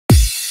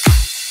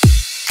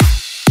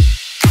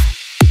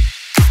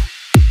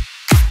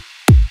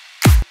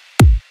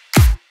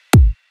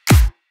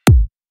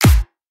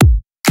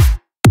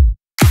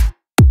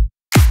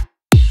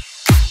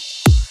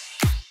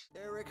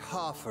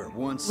Hoffer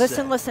once Listen,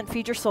 said, listen,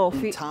 feed your soul,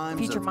 feed your mind,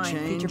 feed your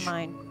change,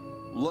 mind.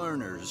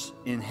 Learners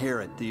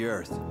inherit the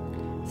earth.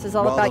 This is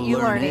all about you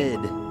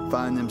learning. Learned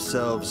find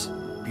themselves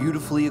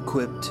beautifully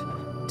equipped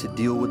to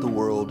deal with a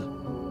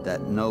world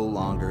that no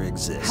longer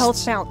exists.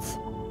 Health bounce.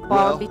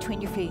 Ball between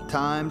your feet.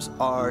 Times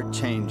are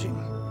changing.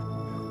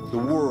 The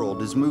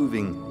world is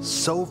moving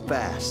so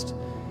fast.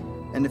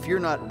 And if you're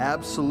not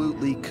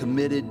absolutely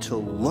committed to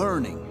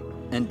learning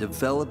and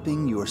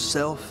developing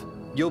yourself,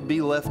 you'll be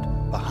left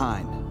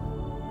behind.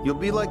 You'll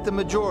be like the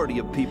majority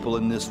of people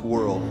in this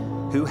world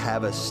who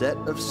have a set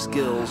of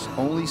skills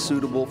only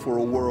suitable for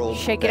a world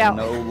that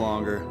no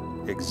longer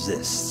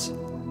exists.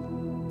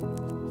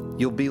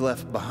 You'll be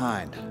left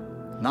behind,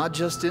 not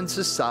just in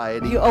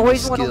society. You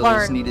always want to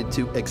learn. Skills needed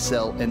to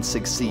excel and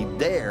succeed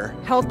there,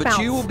 but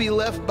you will be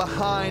left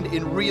behind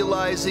in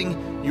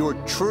realizing your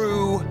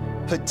true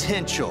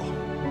potential.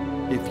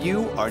 If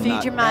you are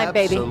not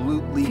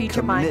absolutely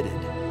committed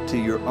to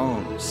your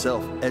own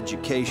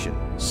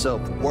self-education,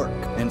 self-work,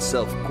 and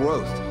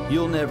self-growth,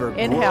 you'll never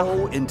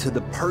grow into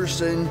the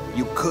person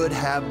you could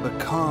have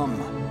become.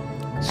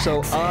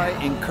 So I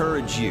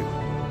encourage you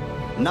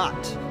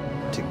not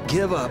to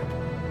give up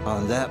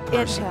on that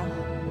person.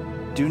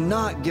 Do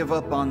not give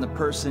up on the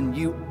person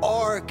you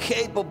are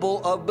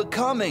capable of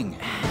becoming.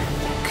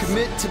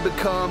 Commit to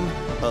become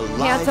a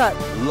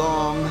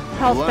lifelong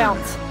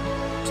learner.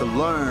 To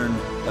learn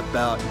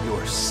about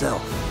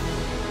yourself.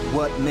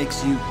 What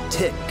makes you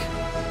tick?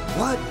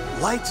 What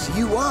lights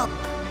you up?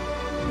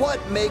 What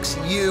makes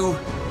you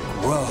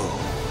grow?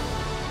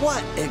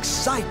 What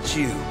excites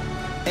you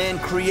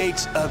and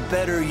creates a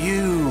better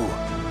you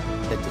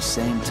at the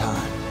same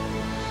time?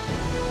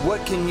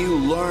 What can you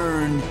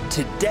learn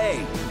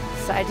today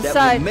that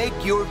will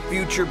make your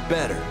future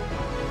better?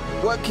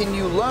 What can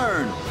you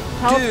learn,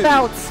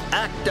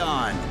 act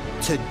on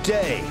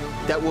today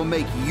that will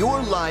make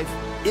your life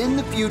in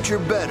the future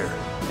better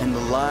and the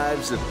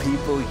lives of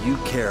people you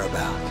care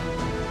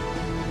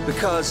about?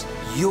 Because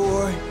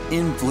your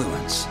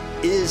influence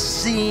is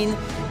seen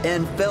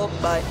and felt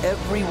by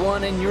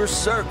everyone in your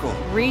circle.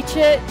 Reach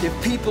it. If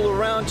people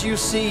around you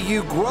see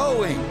you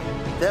growing,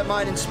 that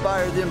might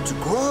inspire them to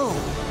grow.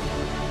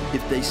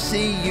 If they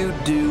see you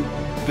do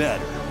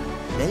better,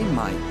 they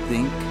might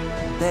think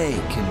they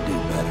can do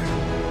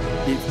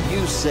better. If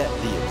you set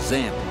the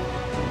example,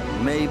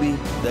 maybe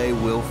they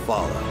will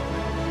follow.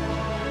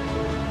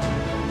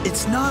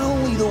 It's not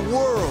only the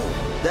world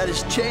that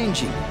is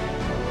changing.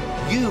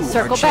 You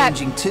are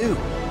changing too.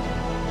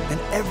 And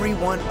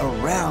everyone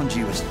around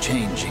you is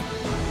changing.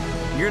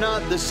 You're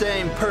not the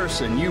same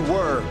person you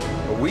were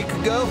a week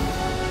ago,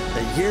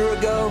 a year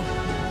ago,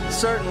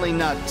 certainly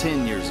not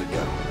 10 years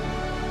ago.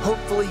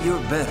 Hopefully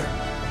you're better,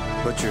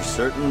 but you're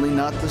certainly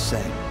not the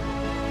same.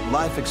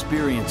 Life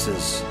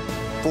experiences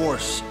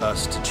force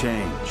us to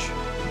change.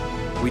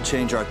 We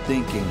change our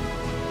thinking,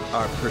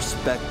 our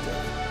perspective,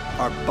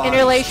 our bodies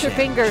interlace your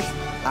fingers,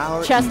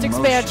 our chest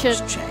expansion.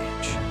 Change.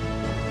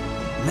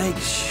 Make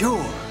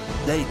sure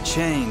they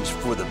change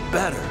for the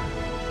better.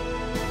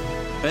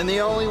 And the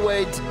only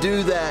way to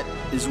do that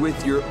is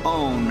with your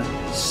own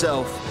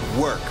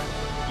self-work,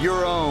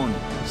 your own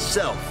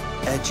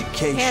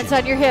self-education. Hands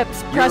on your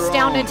hips, press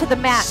down into the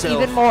mat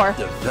even more.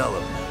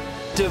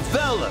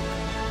 Develop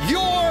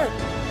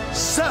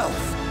yourself.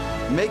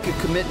 Make a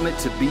commitment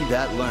to be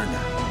that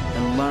learner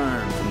and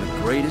learn from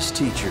the greatest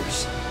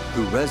teachers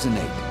who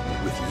resonate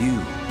with you.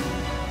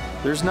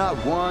 There's not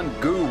one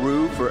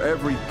guru for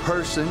every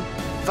person.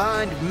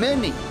 Find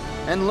many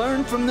and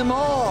learn from them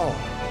all.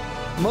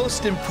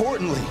 Most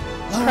importantly,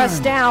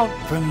 learn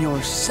from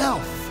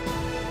yourself.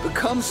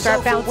 Become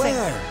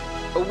self-aware.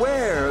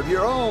 Aware of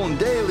your own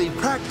daily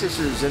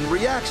practices and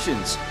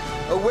reactions.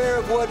 Aware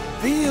of what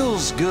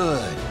feels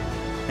good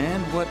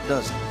and what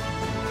doesn't.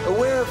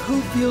 Aware of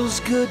who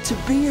feels good to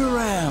be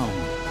around.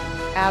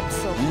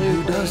 Absolutely. And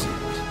who doesn't.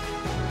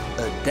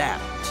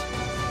 Adapt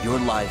your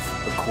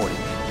life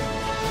accordingly.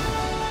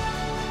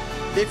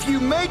 If you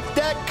make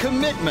that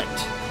commitment,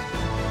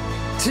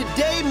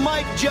 today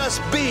might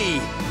just be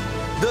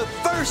the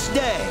first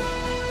day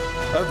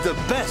of the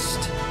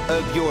best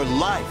of your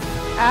life.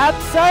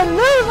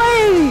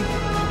 Absolutely!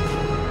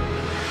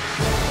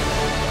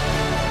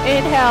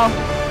 Inhale.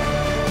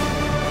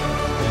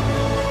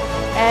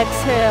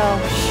 Exhale.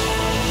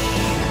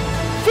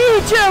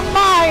 Feed your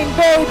mind,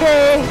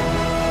 baby.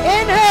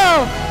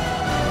 Inhale.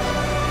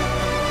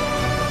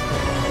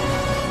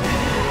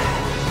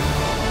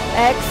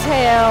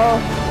 Exhale.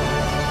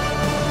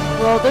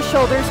 Roll the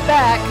shoulders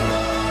back.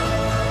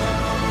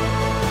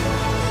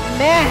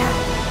 Man,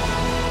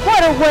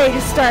 what a way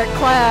to start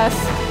class.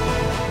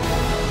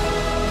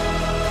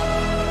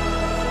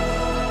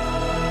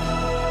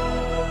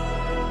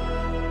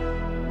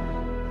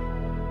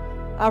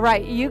 All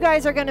right, you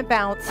guys are gonna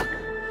bounce.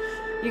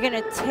 You're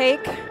gonna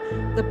take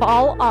the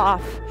ball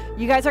off.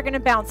 You guys are gonna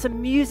bounce.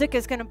 Some music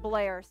is gonna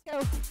blare.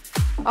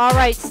 All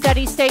right,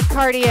 steady state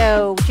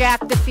cardio.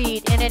 Jack the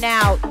feet in and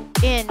out,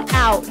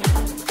 out.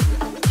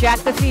 Jack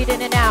the feet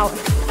in and out.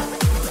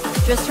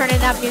 Just turning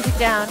that music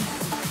down.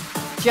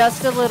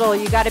 Just a little.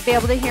 You got to be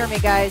able to hear me,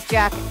 guys.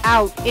 Jack,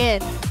 out,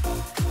 in.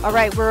 All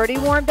right, we're already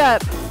warmed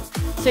up.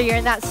 So you're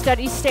in that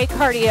steady state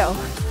cardio.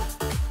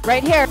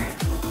 Right here.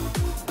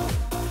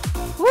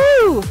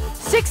 Woo!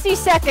 60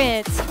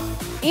 seconds.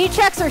 Each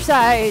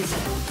exercise.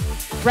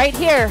 Right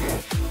here.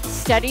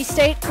 Steady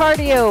state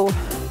cardio.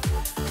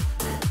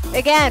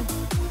 Again,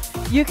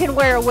 you can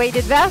wear a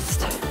weighted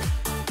vest.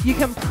 You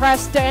can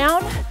press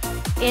down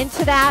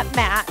into that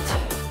mat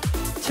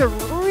to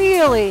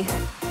really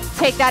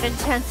take that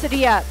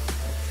intensity up.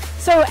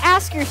 So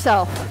ask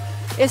yourself,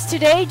 is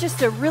today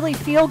just a really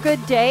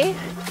feel-good day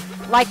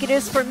like it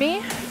is for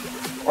me?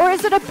 Or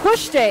is it a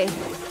push day?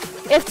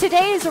 If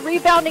today is a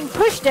rebounding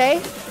push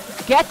day,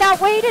 get that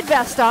weighted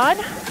vest on.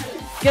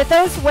 Get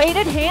those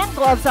weighted hand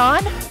gloves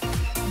on.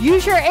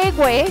 Use your egg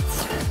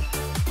weights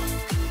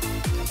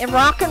and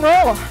rock and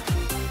roll.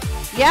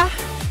 Yeah?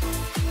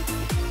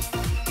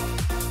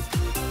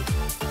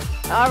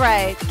 All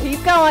right,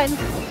 keep going.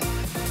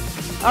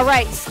 All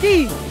right,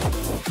 ski.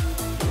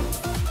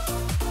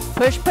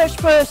 Push, push,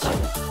 push.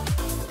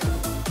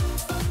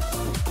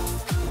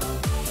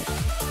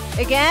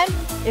 Again,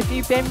 if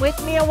you've been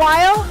with me a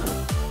while,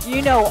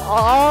 you know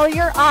all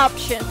your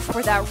options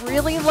for that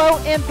really low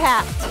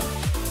impact.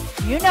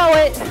 You know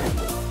it.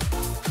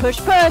 Push,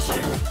 push.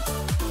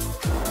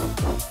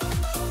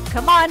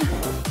 Come on.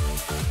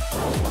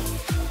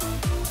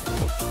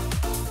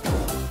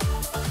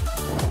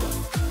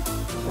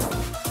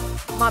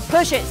 Come on,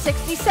 push it.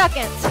 60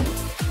 seconds.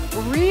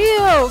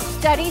 Real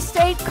steady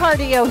state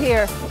cardio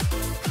here.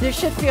 This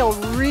should feel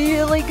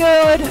really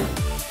good.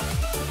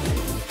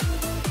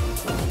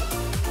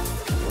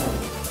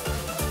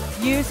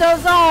 Use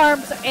those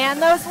arms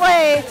and those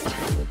legs.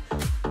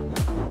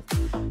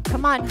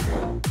 Come on.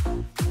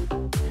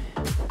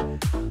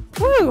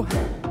 Woo.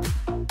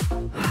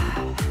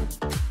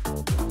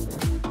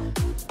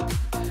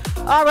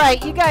 All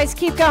right, you guys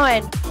keep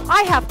going.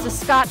 I have to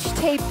scotch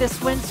tape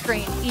this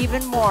windscreen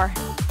even more.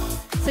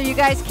 So you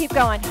guys keep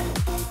going.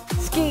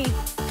 Ski.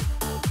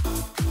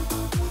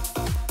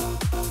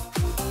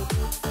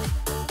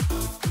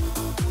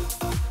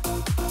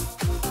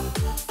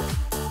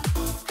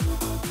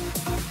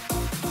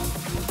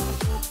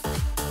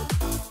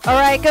 All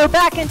right, go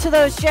back into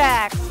those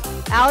jacks.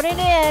 Out and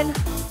in.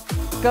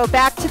 Go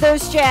back to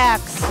those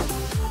jacks.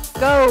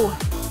 Go.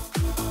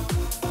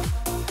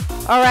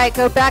 All right,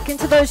 go back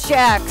into those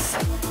jacks.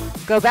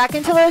 Go back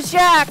into those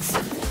jacks.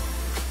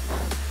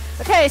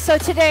 Okay, so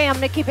today I'm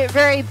gonna keep it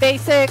very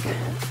basic,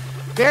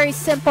 very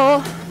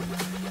simple,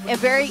 and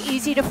very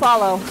easy to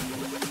follow.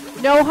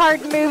 No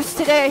hard moves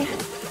today.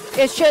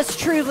 It's just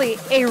truly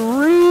a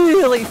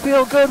really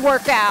feel-good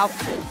workout.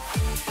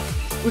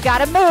 We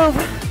gotta move.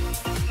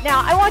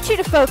 Now, I want you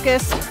to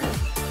focus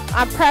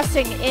on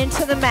pressing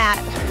into the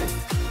mat.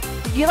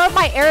 You love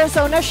my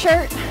Arizona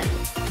shirt?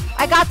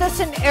 I got this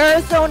in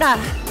Arizona.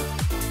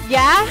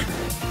 Yeah?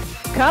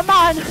 Come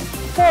on.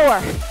 4,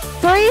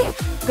 3,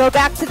 go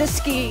back to the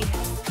ski.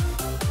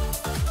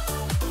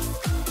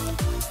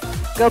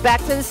 Go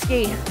back to the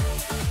ski.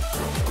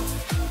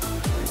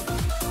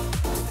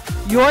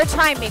 Your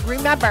timing,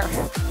 remember,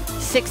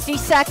 60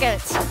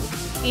 seconds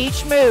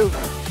each move.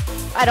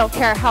 I don't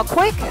care how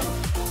quick,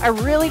 I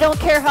really don't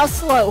care how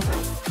slow.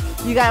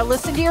 You gotta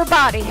listen to your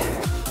body.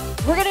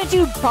 We're gonna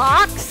do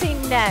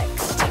boxing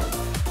next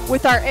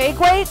with our egg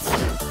weights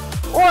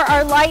or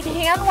our light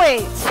hand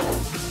weights.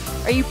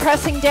 Are you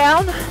pressing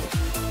down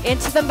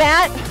into the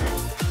mat?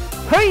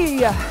 Hey!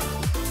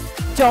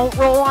 Don't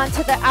roll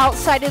onto the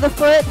outside of the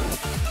foot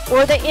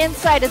or the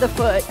inside of the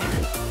foot.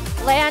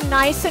 Land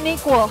nice and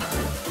equal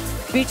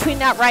between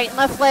that right and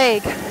left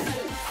leg.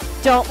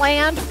 Don't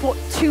land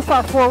too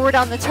far forward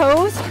on the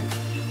toes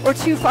or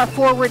too far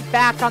forward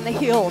back on the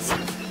heels.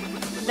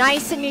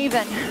 Nice and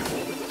even.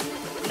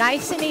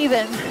 Nice and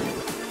even.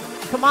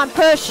 Come on,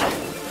 push.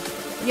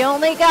 You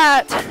only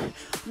got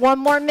 1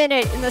 more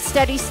minute in the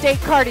steady state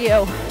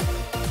cardio.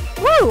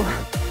 Woo!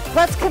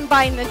 Let's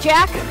combine the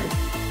jack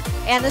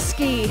and the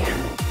ski.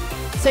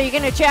 So you're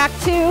gonna jack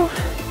 2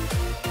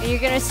 and you're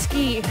gonna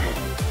ski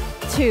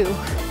 2.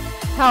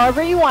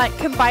 However you want,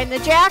 combine the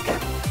jack,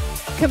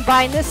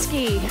 combine the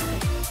ski.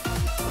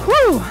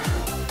 Woo!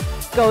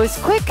 Go as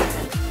quick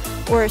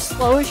or as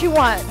slow as you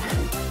want.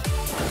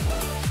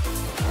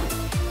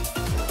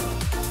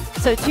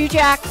 So 2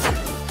 jacks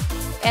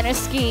and a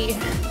ski.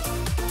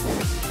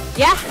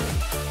 Yeah?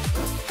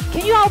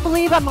 Can you all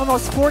believe I'm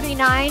almost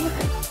 49?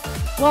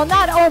 Well,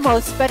 not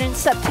almost, but in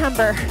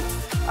September.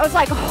 I was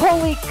like,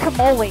 holy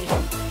camole.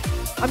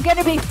 I'm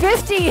gonna be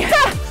 50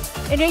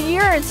 in a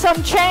year and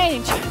some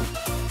change.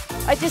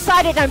 I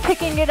decided I'm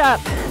picking it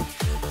up.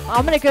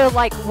 I'm gonna go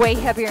like way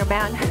heavier,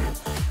 man.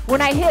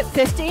 When I hit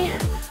 50,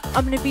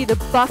 I'm gonna be the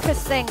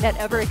buffest thing that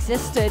ever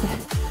existed.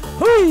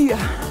 Whee!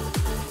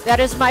 That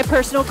is my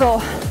personal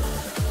goal.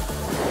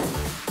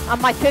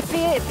 On my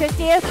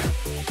 50th,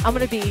 I'm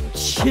gonna be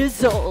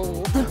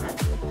chiseled.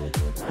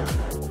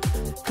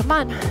 Come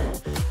on.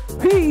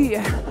 Whee!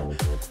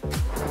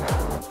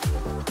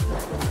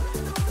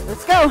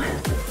 Let's go.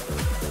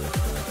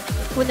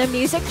 When the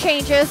music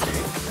changes,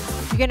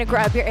 you gonna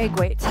grab your egg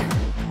weights.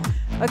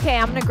 Okay,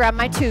 I'm gonna grab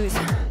my twos.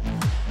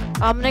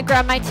 I'm gonna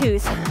grab my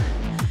twos.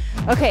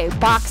 Okay,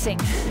 boxing,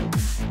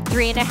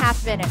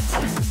 3.5 minutes.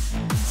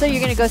 So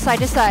you're gonna go side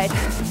to side,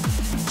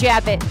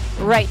 jab it,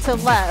 right to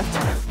left.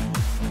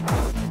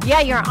 Yeah,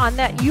 you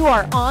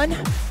are on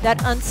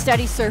that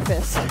unsteady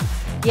surface.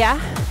 Yeah,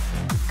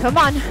 come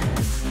on,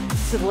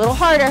 it's a little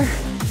harder.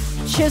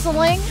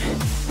 Chiseling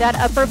that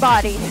upper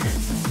body.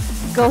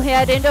 Go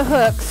ahead into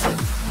hooks,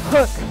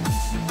 hook.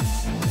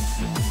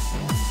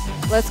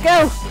 Let's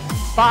go.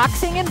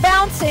 Boxing and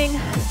bouncing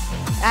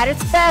at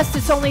its best.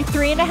 It's only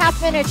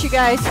 3.5 minutes, you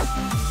guys.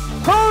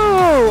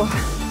 Oh!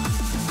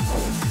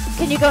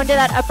 Can you go into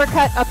that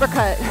uppercut,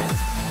 uppercut?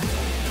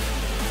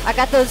 I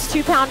got those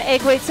 2-pound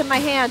egg weights in my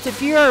hands.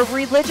 If you're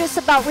religious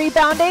about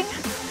rebounding,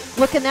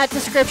 look in that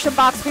description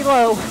box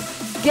below.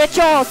 Get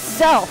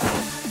yourself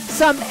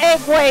some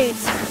egg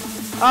weights.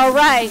 All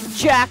right,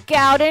 jack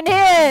out and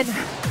in.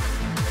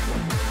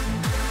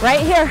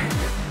 Right here.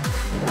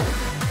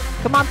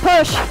 Come on,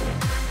 push.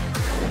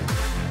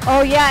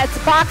 Oh yeah, it's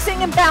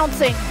boxing and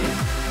bouncing.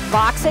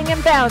 Boxing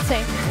and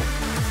bouncing.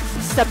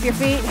 Step your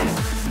feet,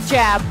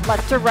 jab,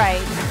 left to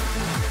right.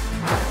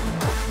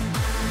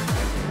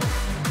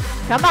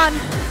 Come on.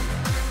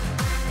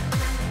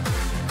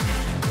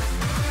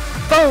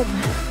 Boom.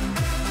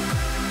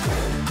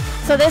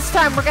 So this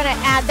time we're gonna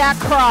add that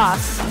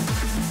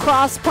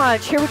cross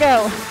punch. Here we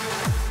go.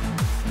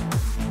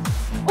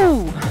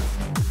 Ooh.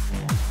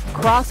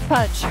 Cross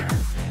punch.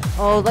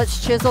 Oh,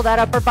 let's chisel that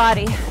upper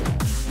body.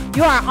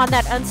 You are on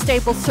that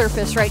unstable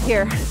surface right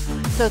here.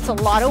 So it's a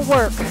lot of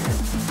work.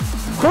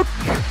 Hook,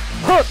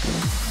 hook.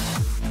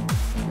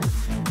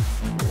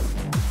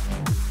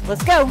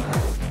 Let's go.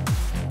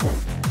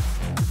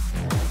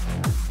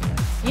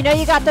 You know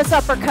you got those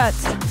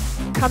uppercuts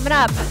coming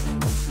up.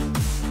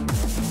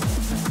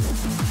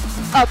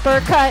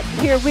 Uppercut,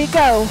 here we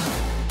go.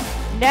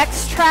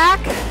 Next track,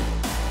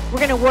 we're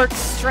gonna work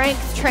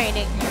strength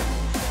training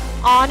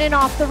on and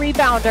off the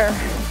rebounder.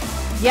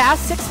 Yeah,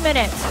 6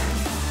 minutes.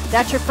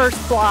 That's your first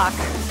block.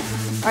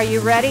 Are you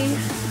ready?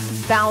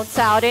 Bounce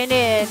out and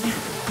in.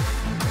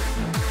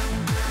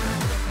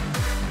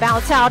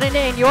 Bounce out and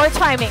in, your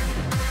timing.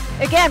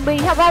 Again, we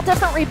have all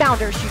different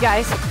rebounders, you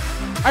guys.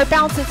 Our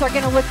bounces are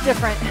gonna look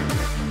different.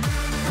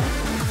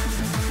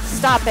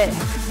 Stop it,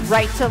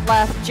 right to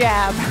left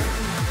jab.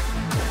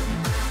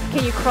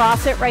 Can you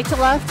cross it right to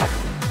left?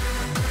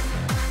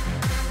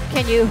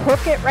 Can you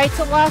hook it right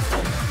to left?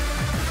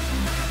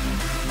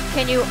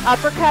 Can you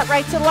uppercut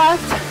right to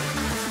left?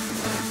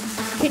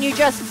 Can you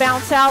just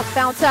bounce out,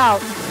 bounce out?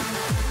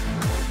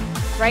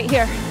 Right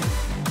here.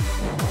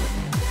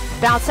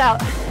 Bounce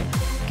out.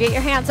 Get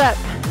your hands up.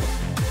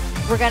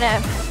 We're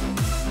gonna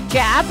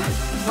jab,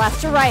 left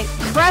to right.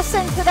 Press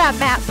into that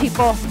mat,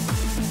 people.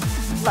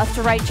 Left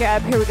to right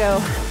jab, here we go.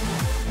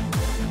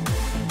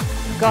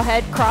 Go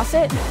ahead, cross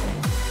it.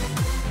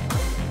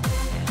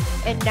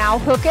 And now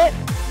hook it.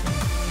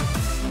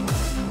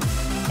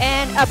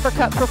 And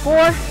uppercut for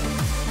 4.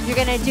 You're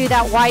gonna do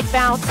that wide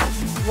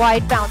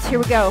bounce, here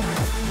we go.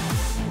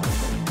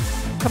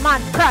 Come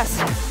on, press.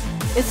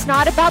 It's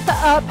not about the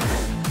up,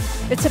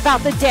 it's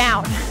about the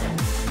down.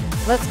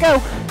 Let's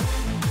go.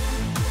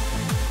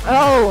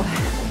 Oh,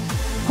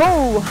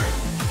 oh.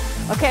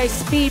 Okay,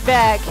 speed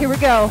bag, here we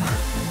go.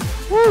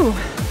 Woo.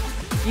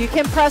 You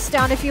can press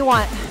down if you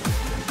want.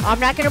 I'm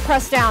not gonna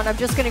press down, I'm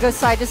just gonna go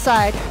side to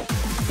side.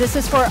 This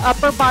is for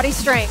upper body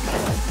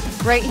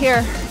strength, right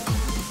here.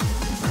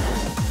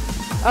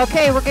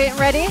 Okay, we're getting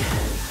ready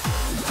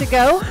to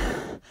go.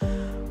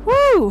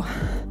 Woo!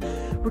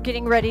 We're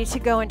getting ready to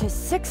go into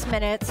 6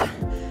 minutes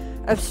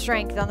of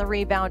strength on the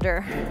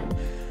rebounder.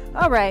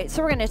 All right,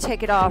 so we're gonna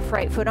take it off.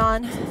 Right foot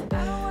on,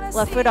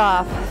 left foot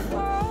off.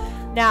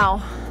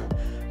 Now,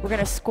 we're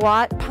gonna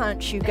squat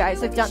punch. You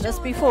guys have done this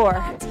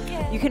before.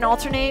 You can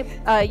alternate,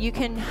 you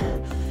can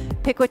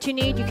pick what you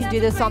need. You can do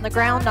this on the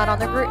ground, not on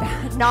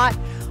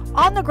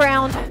the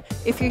ground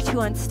if you're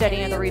too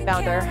unsteady in the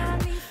rebounder.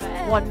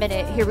 1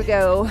 minute, here we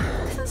go.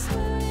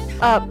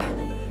 Up,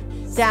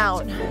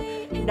 down,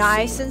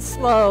 nice and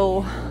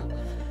slow.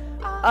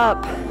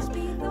 Up,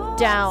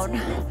 down,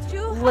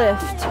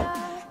 lift,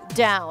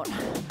 down,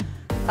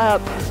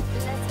 up,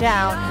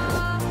 down,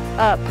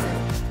 up,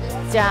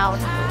 down.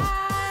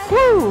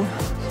 Woo!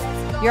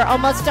 You're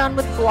almost done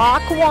with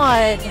block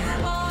 1.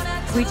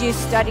 We do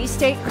steady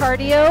state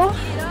cardio,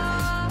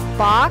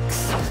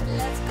 box,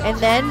 and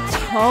then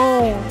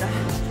tone.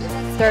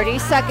 30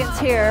 seconds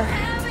here.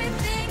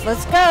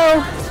 Let's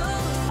go.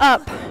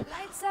 Up.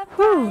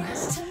 Whew.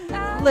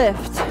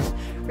 Lift.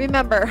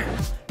 Remember,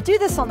 do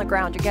this on the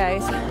ground, you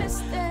guys.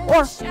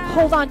 Or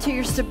hold on to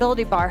your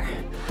stability bar.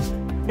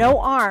 No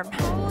arm.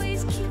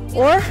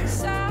 Or,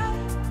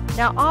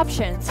 now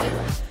options.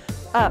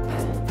 Up.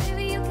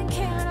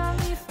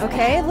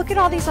 Okay, look at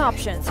all these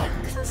options.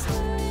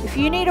 If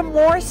you need a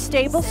more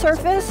stable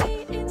surface,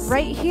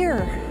 right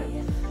here.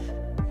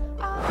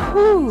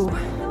 Whew.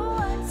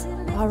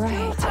 All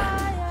right.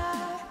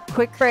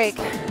 Quick break.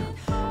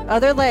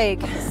 Other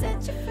leg.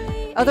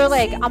 Other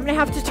leg. I'm gonna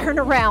have to turn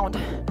around.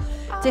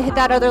 to hit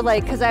that other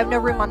leg because I have no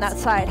room on that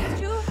side.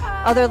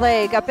 Other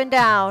leg, up and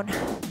down,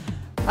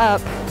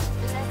 up.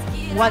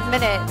 1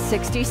 minute,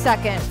 60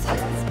 seconds.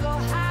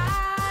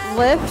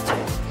 Lift,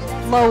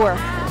 lower,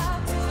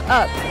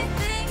 up.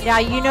 Now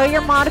you know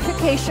your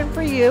modification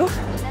for you.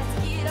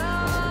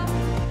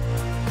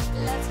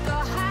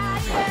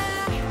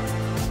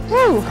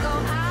 Woo!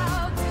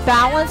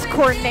 Balance,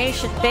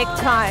 coordination, big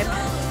time.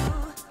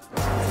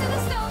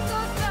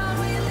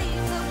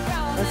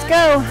 Let's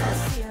go.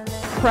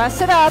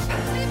 Press it up.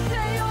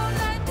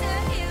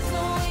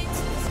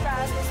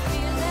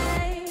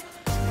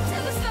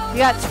 You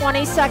got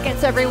 20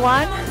 seconds,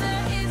 everyone.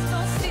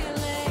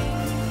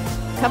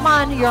 Come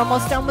on, you're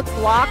almost done with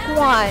block 1.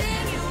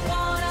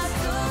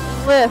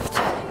 Lift.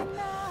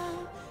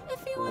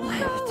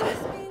 Lift.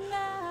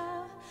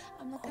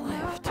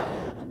 Lift.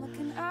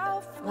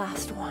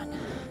 Last one.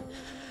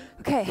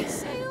 Okay.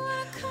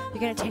 You're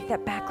going to take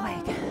that back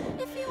leg.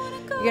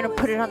 You're going to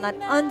put it on that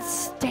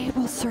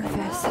unstable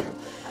surface.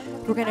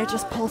 We're going to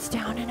just pulse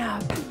down and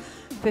up.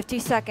 50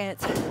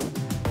 seconds.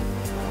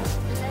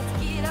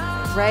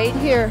 Right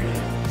here.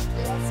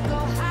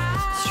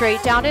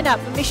 Straight down and up.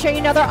 Let me show you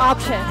another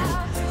option.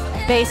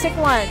 Basic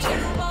lunge.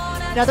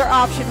 Another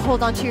option,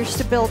 hold on to your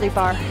stability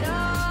bar.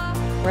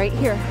 Right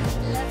here.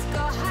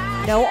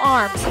 No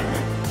arms.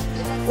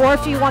 Or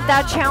if you want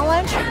that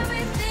challenge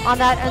on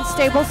that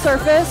unstable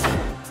surface,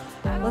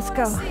 let's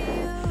go.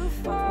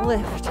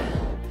 Lift.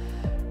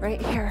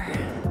 Right here.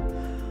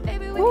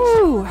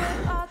 Woo!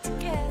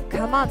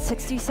 Come on,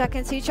 60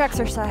 seconds each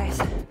exercise.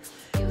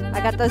 I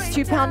got those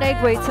 2-pound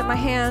egg weights in my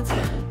hands.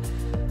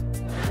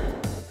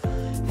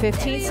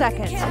 15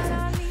 seconds.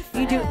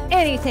 You do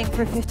anything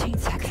for 15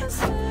 seconds.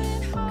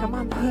 Come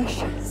on,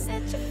 push.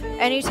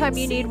 Anytime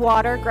you need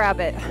water, grab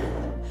it.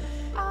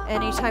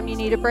 Anytime you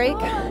need a break,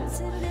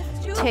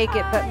 take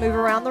it, but move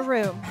around the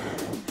room.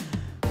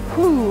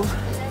 Whew.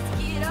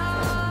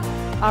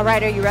 All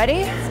right, are you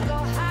ready?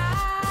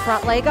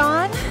 Front leg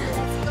on,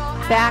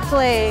 back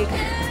leg.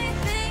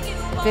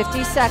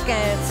 50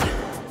 seconds.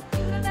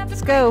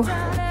 Let's go.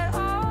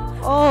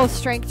 Oh,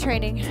 strength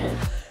training.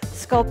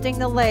 Sculpting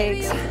the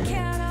legs.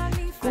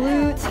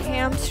 Glutes,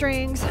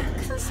 hamstrings.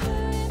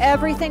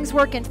 Everything's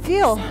working.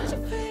 Feel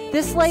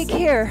this leg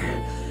here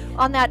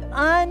on that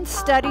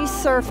unsteady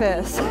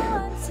surface.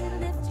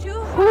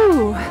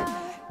 Whew.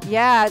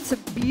 Yeah, it's a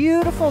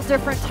beautiful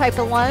different type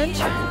of lunge.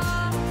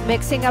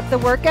 Mixing up the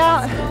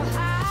workout.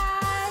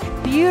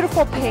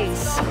 Beautiful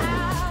pace.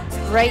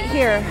 Right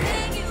here.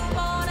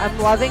 I'm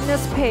loving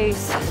this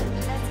pace.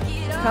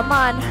 Come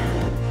on.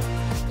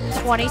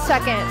 20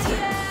 seconds.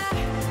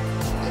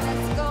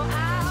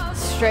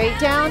 Straight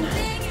down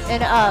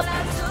and up.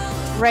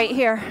 Right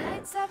here.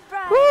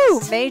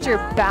 Woo! Major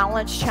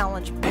balance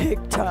challenge.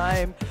 Big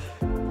time.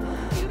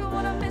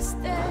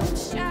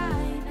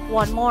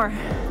 One more.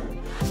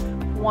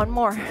 One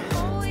more.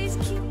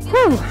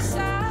 Woo!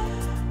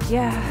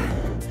 Yeah.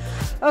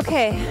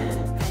 Okay.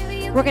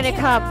 We're going to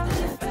come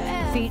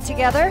feet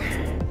together.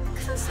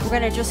 We're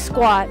going to just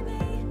squat.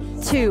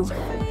 2,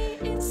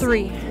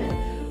 3,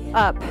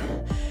 up.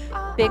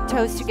 Big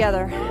toes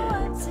together.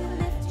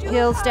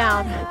 Heels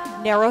down.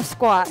 Narrow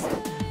squat.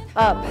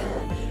 Up.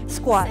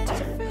 Squat.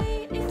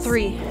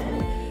 3.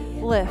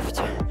 Lift.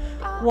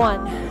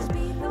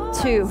 1,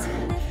 2.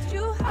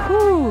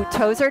 Whoo,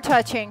 toes are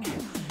touching.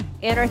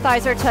 Inner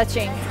thighs are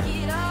touching.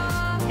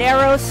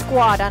 Narrow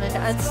squat on an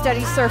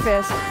unsteady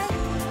surface.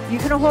 You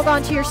can hold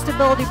on to your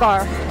stability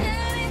bar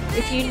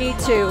if you need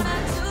to.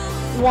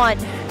 1,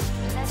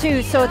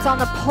 2, so it's on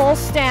the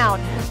pulse down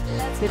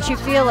that you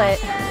feel it.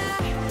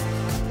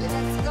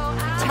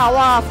 Towel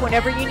off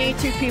whenever you need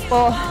to,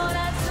 people.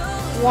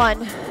 1,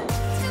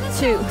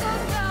 2,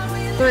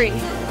 3,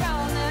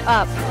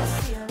 up.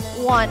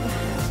 1,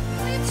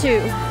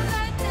 2,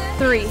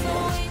 3,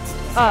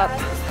 up.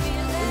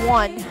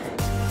 1,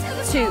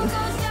 2,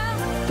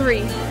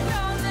 3,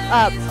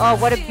 up. Oh,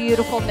 what a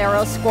beautiful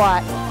narrow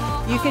squat.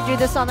 You could do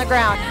this on the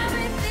ground.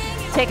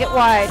 Take it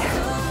wide.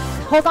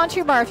 Hold on to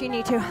your bar if you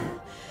need to.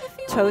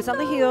 Toes on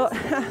the heel,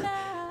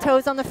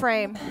 toes on the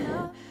frame.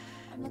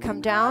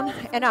 Come down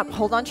and up.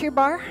 Hold on to your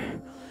bar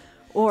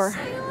or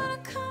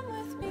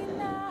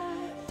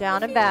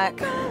down and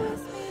back.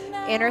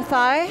 Inner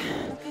thigh,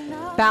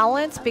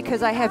 balance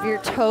because I have your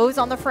toes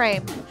on the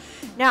frame.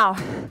 Now,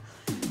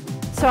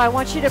 so I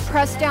want you to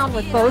press down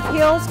with both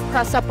heels,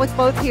 press up with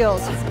both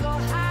heels.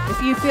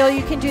 If you feel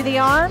you can do the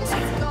arms,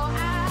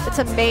 it's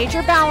a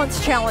major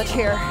balance challenge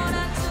here.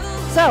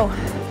 So,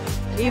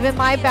 even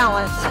my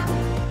balance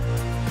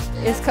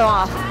is come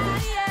off.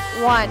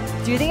 1,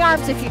 do the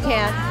arms if you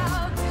can.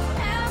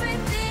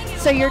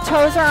 So your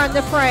toes are on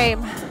the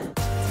frame.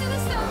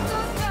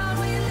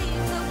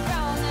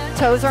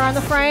 Toes are on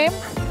the frame,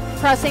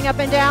 pressing up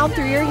and down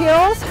through your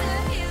heels,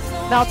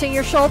 melting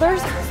your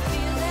shoulders.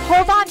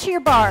 Hold on to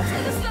your bar.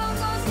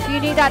 If you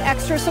need that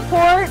extra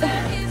support,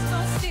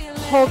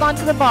 hold on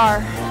to the bar.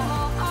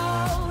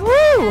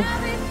 Woo!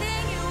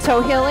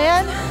 Toe heel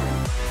in,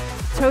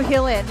 toe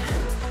heel in.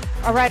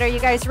 All right, are you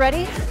guys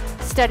ready?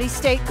 Steady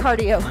state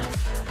cardio.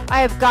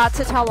 I have got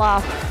to towel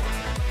off.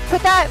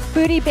 put that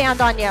booty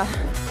band on you.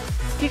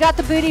 If you got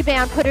the booty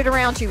band, put it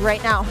around you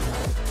right now.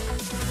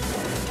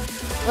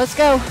 Let's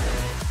go.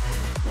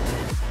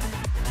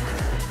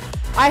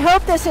 I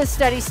hope this is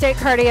steady state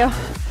cardio.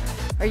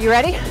 Are you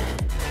ready?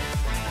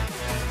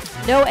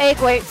 No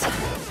egg weights.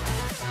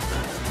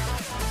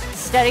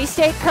 Steady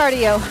state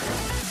cardio.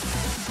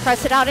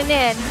 Press it out and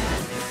in.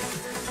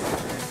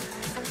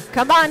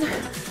 Come on.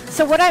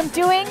 So what I'm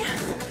doing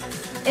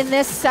in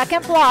this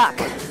second block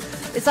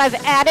is I've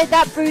added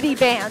that booty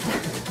band.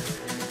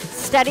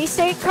 Steady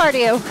state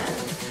cardio,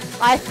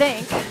 I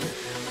think.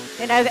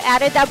 And I've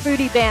added that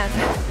booty band.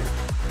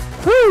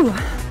 Whew.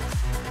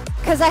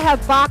 Because I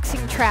have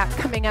boxing track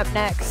coming up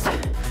next.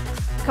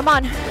 Come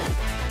on.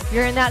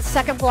 You're in that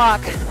second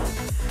block.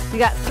 You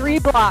got 3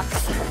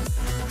 blocks.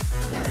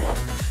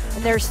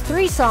 And there's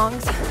 3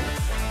 songs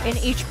in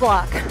each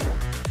block.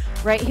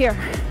 Right here.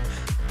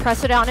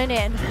 Press it out and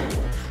in.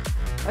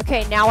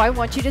 Okay, now I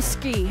want you to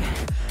ski.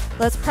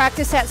 Let's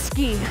practice that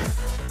ski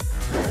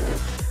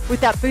with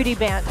that booty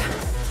band.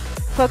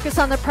 Focus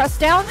on the press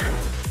down.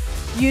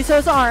 Use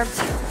those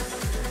arms.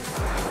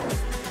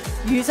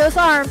 Use those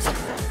arms.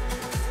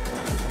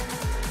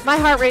 My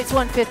heart rate's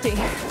 150.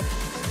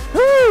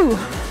 Woo!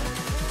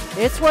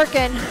 It's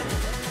working.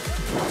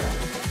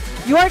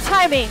 Your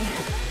timing.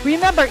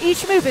 Remember,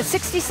 each move is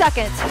 60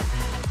 seconds.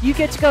 You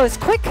get to go as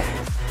quick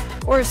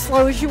or as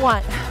slow as you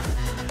want.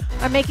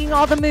 I'm making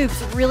all the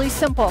moves really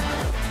simple,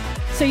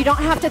 so you don't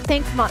have to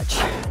think much.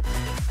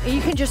 And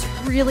you can just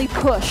really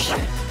push.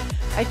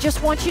 I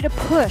just want you to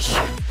push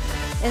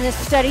in this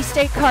steady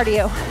state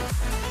cardio.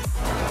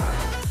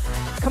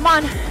 Come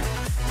on.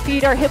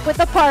 Feet are hip width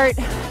apart.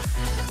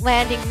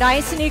 Landing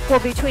nice and equal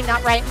between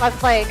that right and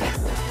left leg.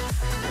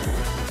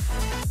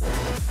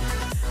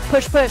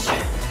 Push, push.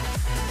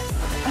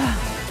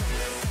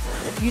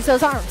 Use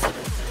those arms.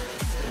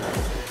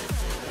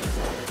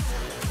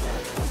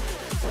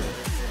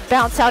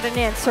 Bounce out and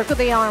in, circle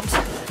the arms.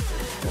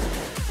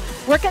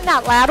 Working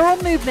that lateral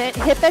movement,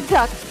 hip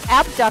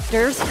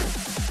abductors,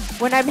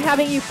 when I'm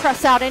having you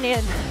press out and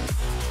in.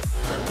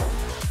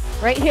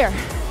 Right here.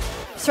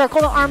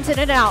 Circle the arms in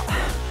and out.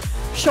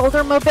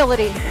 Shoulder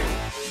mobility.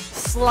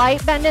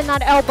 Slight bend in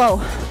that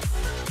elbow.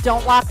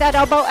 Don't lock that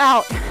elbow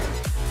out.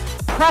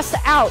 Press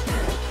out.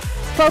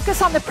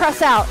 Focus on the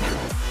press out.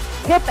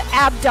 Hip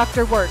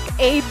abductor work.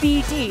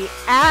 ABD.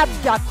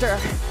 Abductor.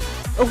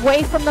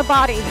 Away from the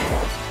body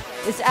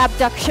is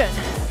abduction.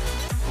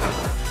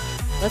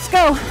 Let's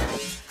go.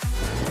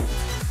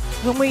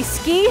 When we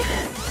ski,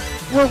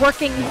 we're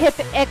working hip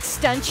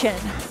extension.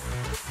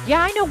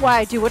 Yeah, I know why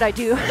I do what I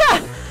do.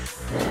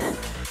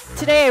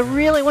 Today I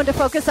really want to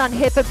focus on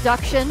hip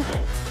abduction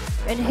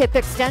and hip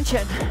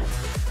extension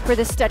for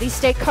the steady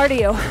state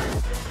cardio.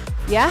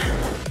 Yeah?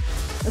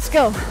 Let's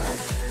go.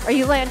 Are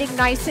you landing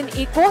nice and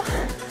equal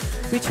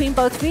between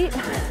both feet?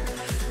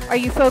 Are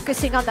you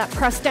focusing on that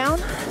press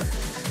down?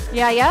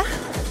 Yeah, yeah?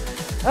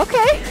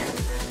 Okay,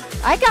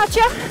 I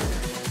gotcha.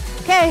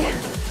 Okay,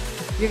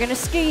 you're gonna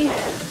ski.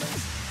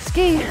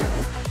 Ski.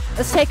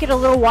 Let's take it a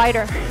little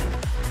wider.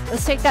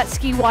 Let's take that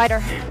ski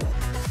wider.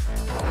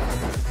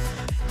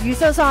 Use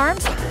those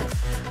arms.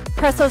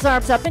 Press those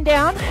arms up and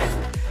down.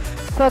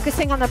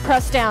 Focusing on the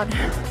press down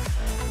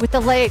with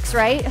the legs,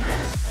 right?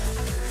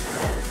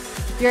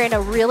 You're in a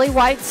really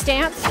wide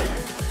stance.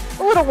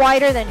 A little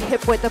wider than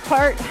hip width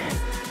apart.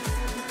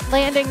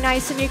 Landing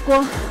nice and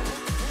equal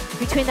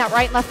between that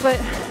right and left foot.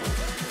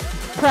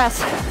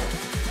 Press.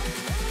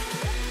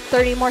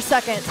 30 more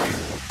seconds.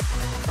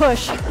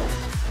 Push.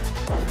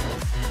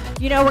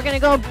 You know, we're gonna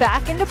go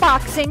back into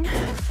boxing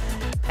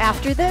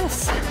after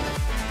this.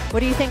 What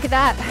do you think of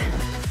that?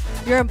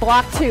 You're in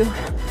block 2.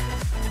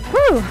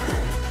 Whew.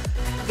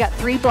 You got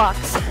 3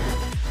 blocks.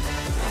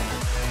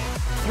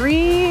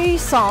 3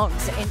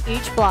 songs in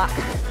each block.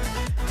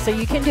 So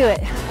you can do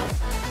it.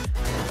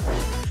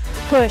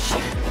 Push.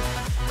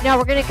 Now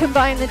we're gonna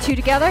combine the 2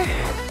 together.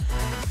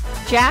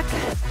 Jack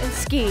and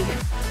ski.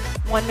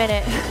 1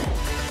 minute.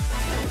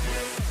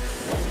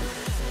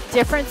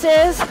 Difference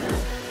is,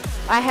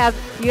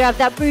 you have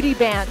that booty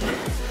band.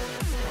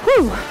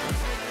 Whew.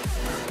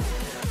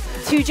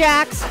 2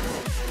 jacks,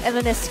 and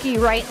then a ski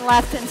right and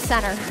left and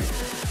center.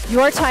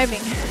 Your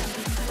timing.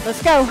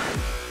 Let's go.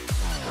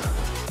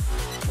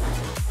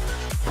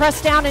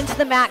 Press down into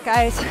the mat,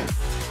 guys.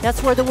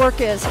 That's where the work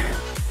is.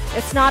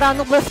 It's not on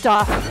the lift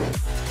off.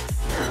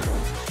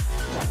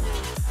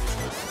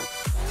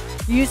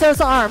 Use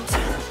those arms.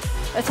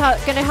 That's how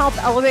it's gonna help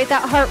elevate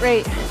that heart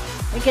rate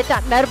and get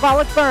that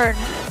metabolic burn.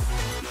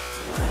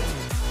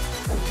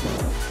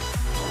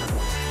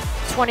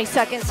 20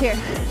 seconds here.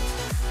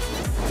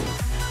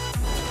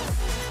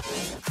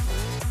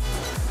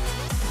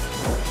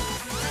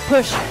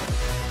 Push.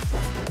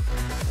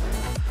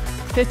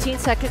 15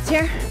 seconds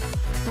here.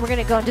 And we're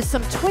gonna go into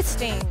some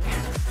twisting.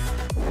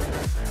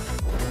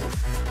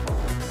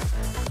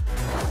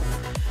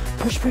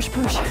 Push, push,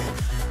 push.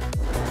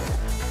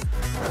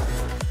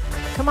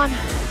 Come on.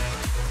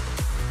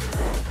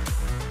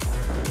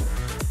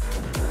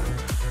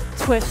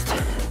 Twist.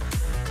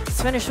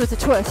 Let's finish with a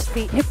twist.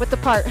 Feet hip width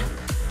apart.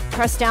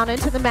 Press down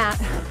into the mat.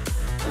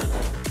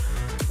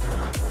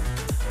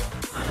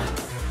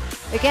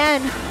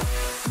 Again,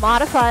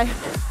 modify.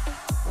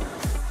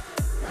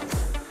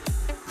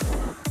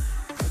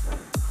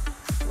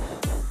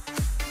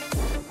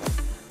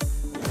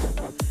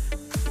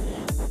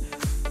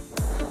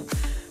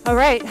 All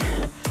right,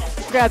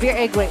 grab your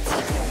egg weights.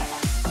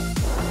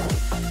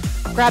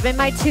 Grabbing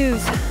my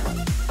 2s.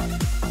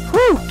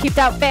 Woo, keep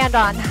that band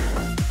on.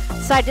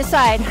 Side to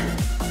side.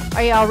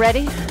 Are you all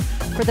ready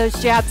for those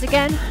jabs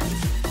again?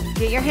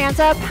 Get your hands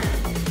up.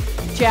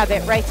 Jab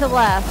it right to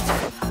left.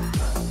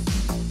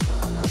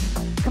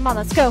 Come on,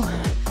 let's go.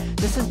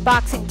 This is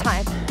boxing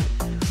time.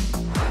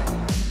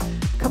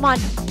 Come on,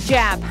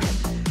 jab.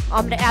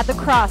 I'm gonna add the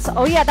cross.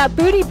 Oh yeah, that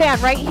booty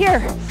band right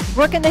here.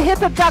 Working the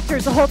hip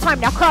abductors the whole time.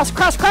 Now cross,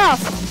 cross, cross.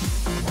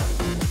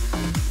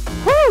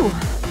 Woo!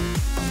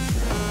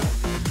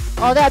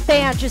 Oh, that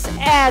band just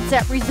adds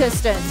that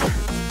resistance.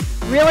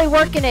 Really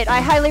working it.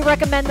 I highly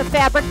recommend the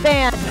fabric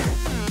band.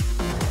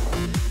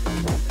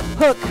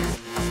 Hook.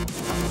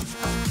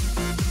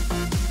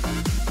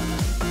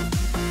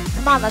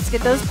 Come on, let's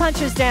get those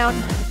punches down.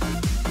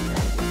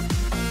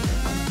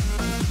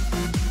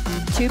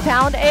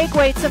 2-pound egg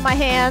weights in my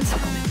hands.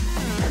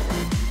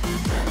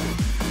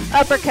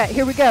 Uppercut,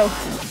 here we go.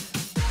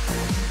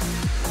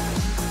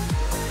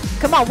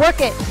 Come on, work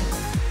it.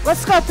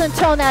 Let's sculpt and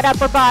tone that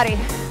upper body.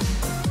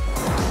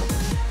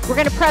 We're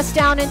gonna press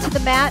down into the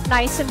mat,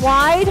 nice and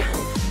wide.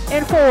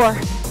 In 4,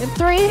 in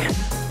 3,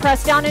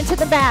 press down into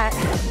the mat,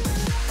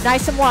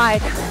 nice and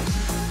wide.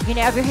 You can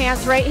have your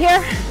hands right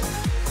here.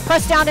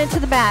 Press down into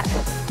the mat,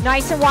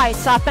 nice and wide.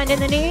 Soft bend in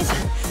the knees,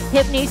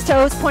 hip, knees,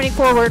 toes, pointing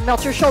forward.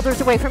 Melt your shoulders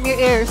away from your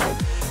ears.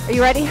 Are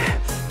you ready?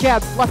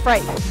 Jab, left,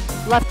 right,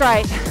 left,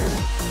 right.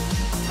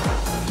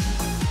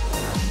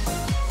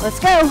 Let's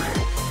go.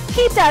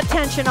 Keep that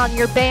tension on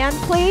your band,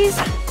 please.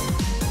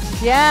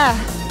 Yeah.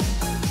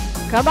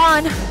 Come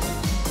on.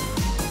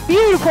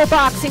 Beautiful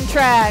boxing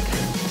track.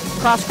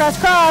 Cross, cross,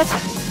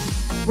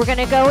 cross. We're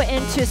gonna go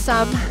into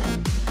some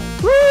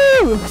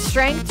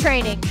strength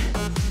training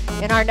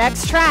in our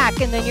next track,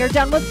 and then you're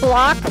done with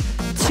block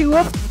 2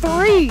 of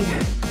 3.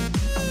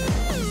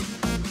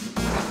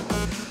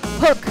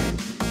 Hook,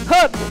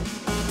 hook.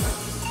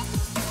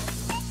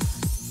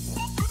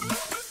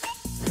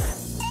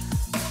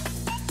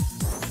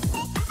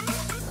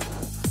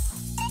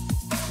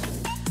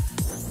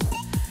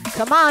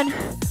 Come on.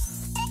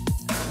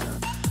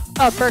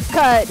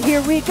 Uppercut,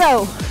 here we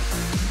go.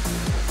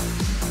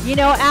 You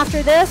know,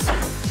 after this,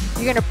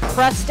 you're gonna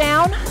press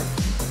down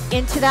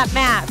into that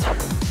mat.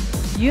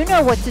 You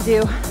know what to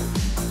do.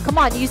 Come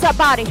on, use that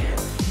body.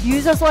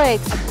 Use those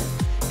legs.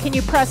 Can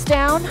you press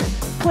down,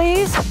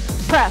 please?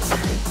 Press.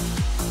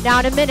 Now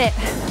in a minute,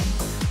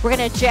 we're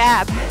gonna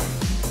jab,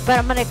 but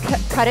I'm gonna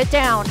cut it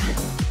down.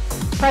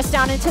 Press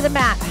down into the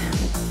mat.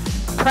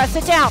 Press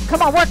it down.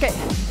 Come on, work it.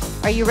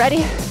 Are you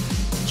ready?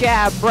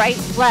 Jab, right,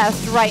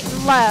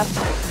 and left.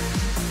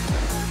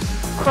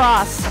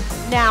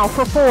 Cross, now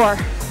for 4.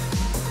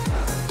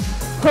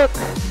 Hook,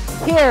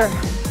 here,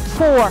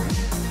 4,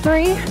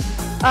 3,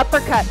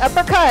 uppercut,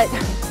 uppercut.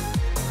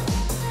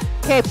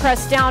 Okay,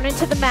 press down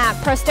into the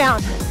mat, press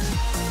down.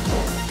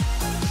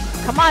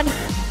 Come on,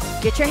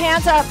 get your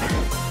hands up.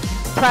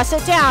 Press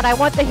it down. I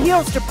want the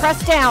heels to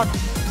press down.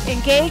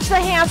 Engage the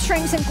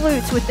hamstrings and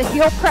glutes with the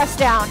heel press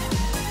down.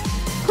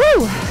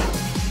 Whew.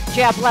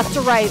 Jab left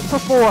to right for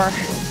 4.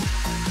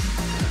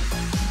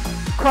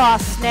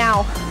 Cross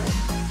now.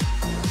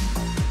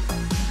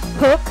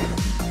 Hook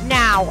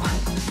now.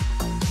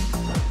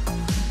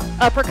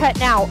 Uppercut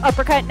now,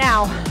 uppercut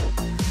now.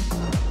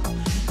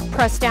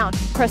 Press down,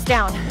 press,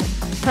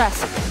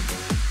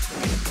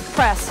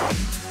 press.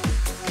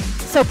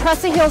 So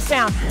press the heels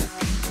down,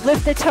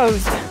 lift the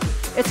toes.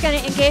 It's gonna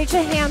engage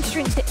the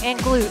hamstrings and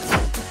glutes.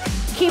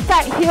 Keep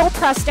that heel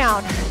pressed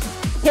down.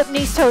 Hip,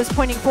 knees, toes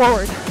pointing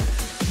forward.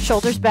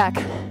 Shoulders back.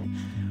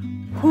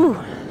 Whew.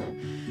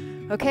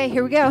 Okay,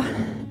 here we go.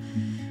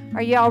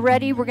 Are you all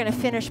ready? We're gonna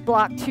finish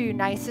block 2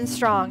 nice and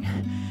strong.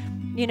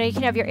 You know, you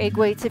can have your egg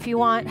weights if you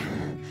want.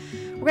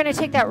 We're gonna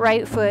take that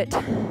right foot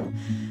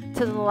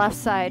to the left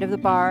side of the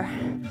bar.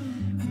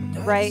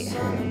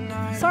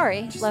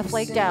 Left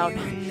leg down.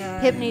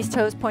 Hip, knees,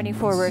 toes pointing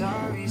forward.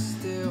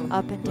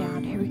 Up and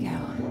down, here we go.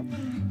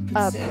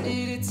 Up,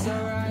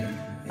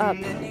 up,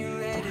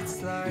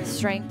 down.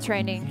 Strength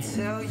training,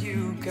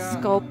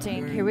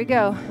 sculpting, here we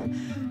go.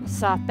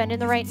 Soft bend in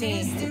the right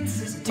knee.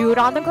 Do it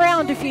on the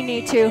ground if you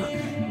need to.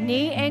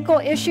 Knee, ankle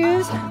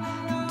issues,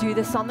 do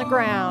this on the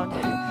ground.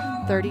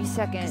 30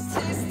 seconds.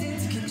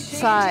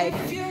 Side.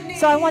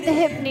 So I want the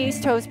hip, knees,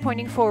 toes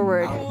pointing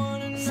forward.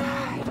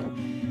 Side.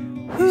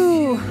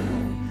 Whoo.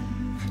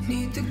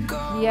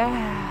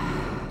 Yeah.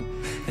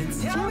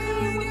 Tell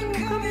me when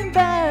you're coming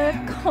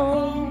back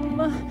home.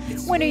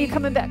 When are you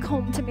coming back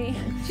home to me?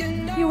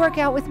 You work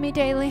out with me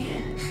daily.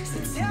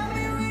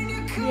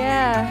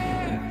 Yeah.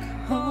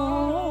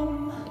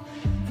 Home.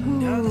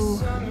 Ooh.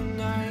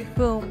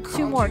 Boom.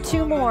 2 more,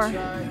 2 more.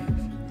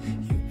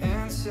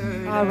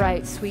 All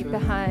right, sweep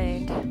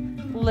behind.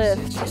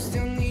 Lift.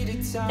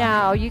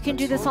 Now, you can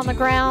do this on the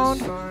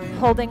ground,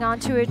 holding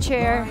onto a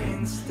chair,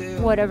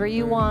 whatever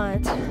you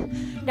want.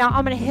 Now,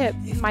 I'm gonna hit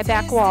my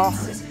back wall.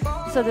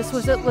 So this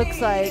is what it looks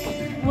like.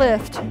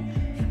 Lift.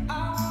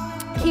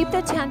 Keep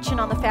the tension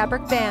on the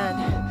fabric band.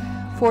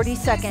 40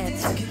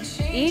 seconds.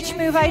 Each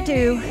move I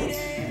do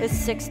is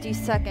 60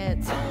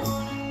 seconds.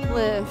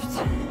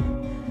 Lift.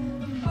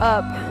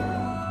 Up.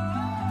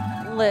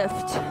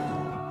 Lift.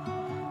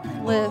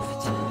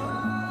 Lift.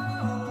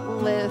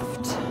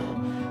 Lift.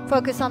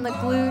 Focus on the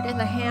glute and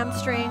the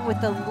hamstring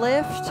with the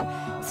lift.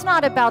 It's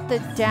not about the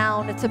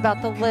down, it's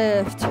about the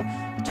lift.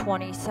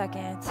 20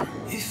 seconds.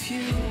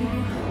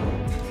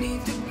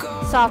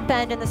 Soft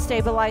bend in the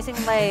stabilizing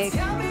leg.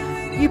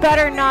 You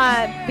better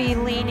not be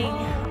leaning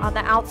on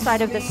the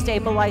outside of the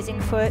stabilizing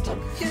foot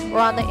or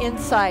on the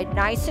inside.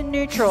 Nice and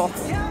neutral.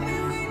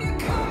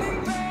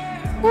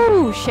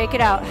 Woo, shake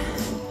it out.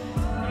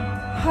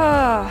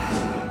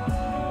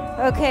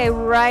 Okay,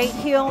 right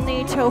heel,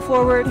 knee, toe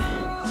forward.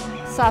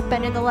 Soft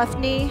bend in the left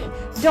knee.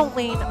 Don't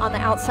lean on the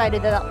outside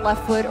of that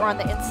left foot or on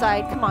the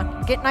inside. Come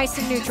on, get nice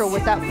and neutral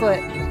with that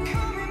foot.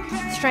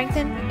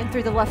 Strengthen in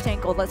through the left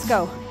ankle. Let's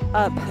go.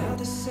 Up.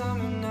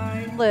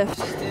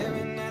 Lift.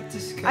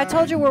 I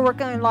told you we're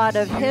working a lot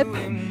of hip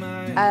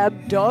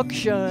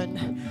abduction.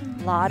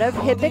 A lot of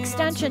hip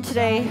extension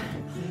today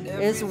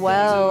as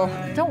well.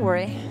 Don't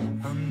worry.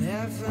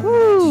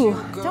 Woo.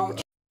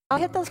 Don't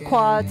hit those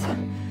quads.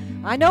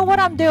 I know what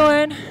I'm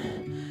doing.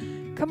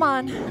 Come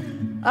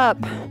on. Up.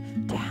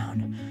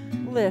 Down.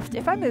 Lift.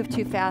 If I move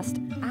too fast,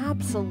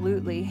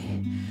 absolutely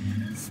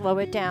slow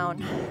it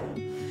down.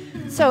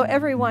 So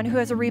everyone who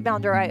has a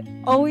rebounder, I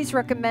always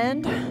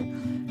recommend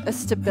a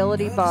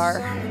stability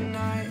bar.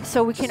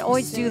 So we can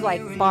always do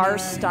like bar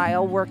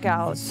style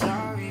workouts.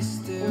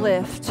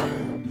 Lift.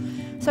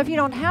 So if you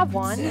don't have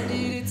one,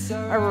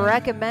 I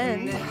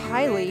recommend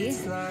highly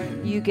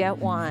you get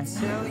one.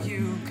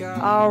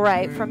 All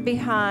right, from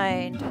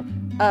behind,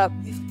 up.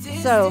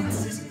 So,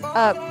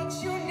 up.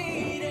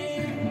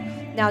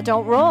 Now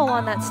don't roll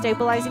on that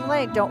stabilizing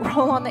leg. Don't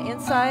roll on the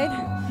inside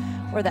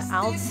or the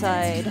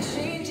outside.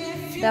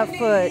 That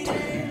foot.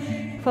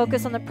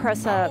 Focus on the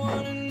press up.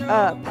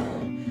 Up.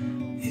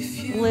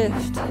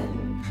 Lift.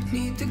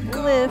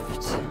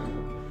 Lift.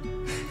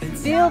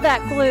 Feel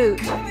that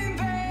glute.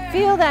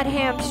 Feel that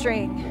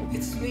hamstring.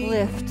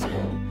 Lift.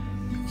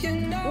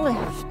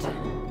 Lift.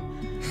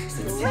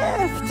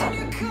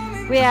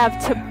 Lift. We have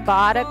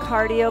Tabata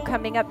cardio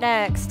coming up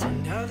next.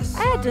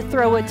 I had to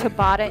throw a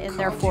Tabata in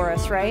there for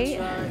us, right?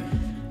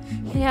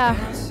 Yeah.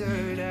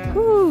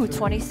 Woo,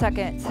 20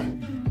 seconds.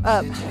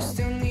 Up.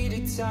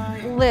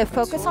 Lift.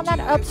 Focus on that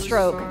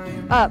upstroke.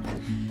 Up.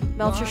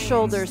 Melt your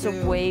shoulders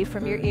away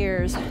from your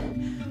ears.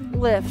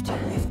 Lift.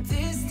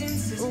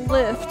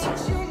 Lift.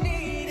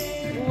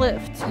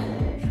 Lift.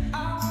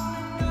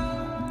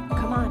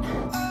 Come on.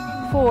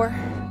 4,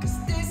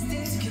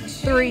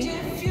 3,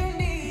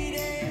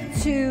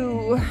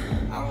 2.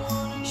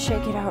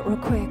 Shake it out real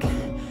quick.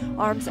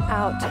 Arms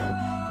out.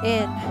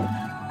 In.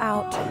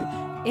 Out.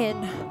 In.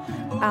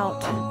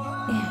 Out.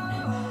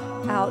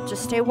 In. Out.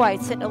 Just stay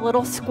wide. Sit in a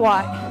little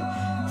squat.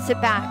 Sit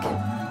back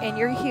in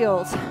your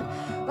heels.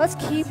 Let's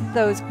keep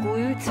those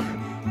glutes,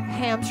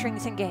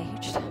 hamstrings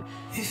engaged.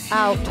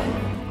 Out.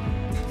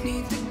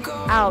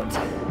 Out.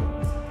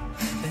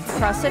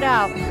 Press it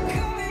out.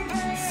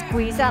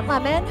 Squeeze that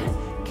lemon.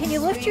 Can you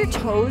lift your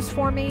toes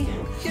for me?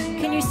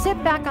 Can you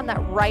sit back on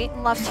that right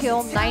and left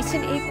heel nice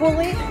and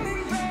equally?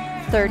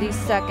 30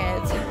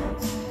 seconds.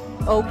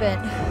 Open.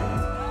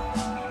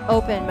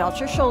 Open. Melt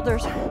your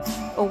shoulders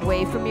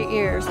away from your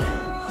ears.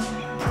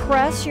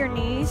 Press your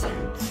knees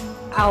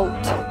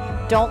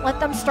out. Don't let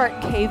them start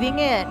caving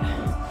in.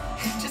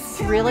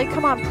 Really,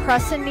 come on,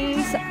 press the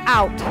knees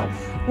out.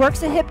 Works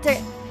the hip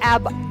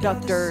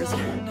abductors.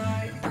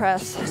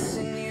 Press.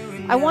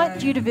 I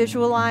want you to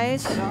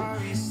visualize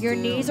your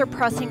knees are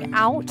pressing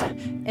out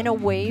and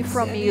away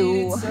from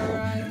you.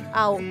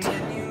 Out.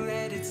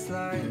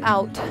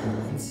 Out.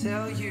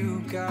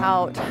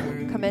 Out.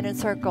 Come in and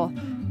circle.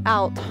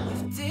 Out.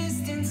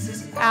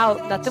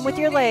 Out. Nothing with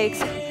your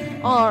legs.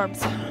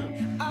 Arms.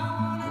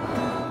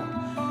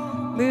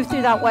 Move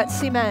through that wet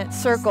cement.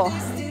 Circle.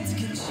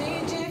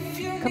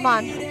 Come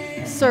on.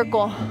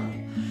 Circle.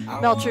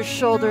 Melt your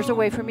shoulders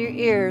away from your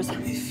ears.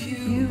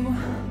 You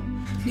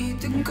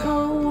need to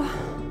go.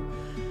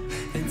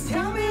 And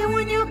tell me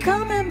when you're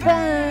coming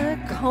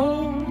back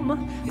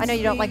home. I know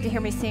you don't like to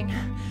hear me sing.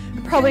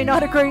 I'm probably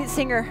not a great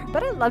singer,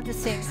 but I love to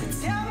sing.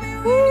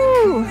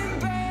 Woo!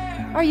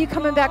 Are you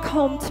coming back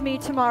home to me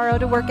tomorrow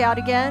to work out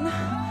again?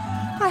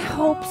 I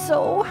hope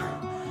so.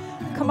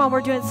 Come on,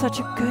 we're doing such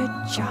a good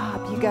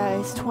job, you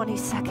guys. 20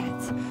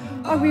 seconds.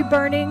 Are we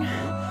burning?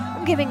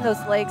 I'm giving those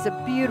legs a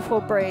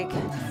beautiful break.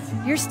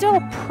 You're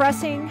still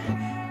pressing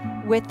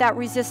with that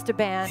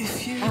resist-a-band.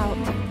 Out.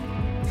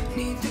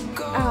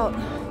 Out.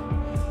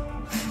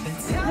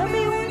 Tell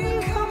me when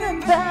you're coming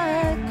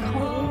back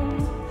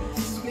home.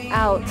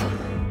 Out.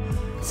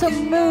 So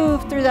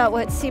move through that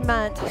wet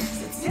cement.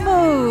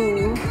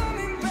 Move.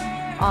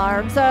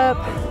 Arms up.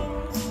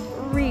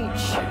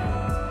 Reach.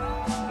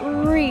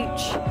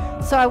 reach.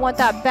 So I want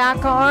that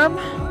back arm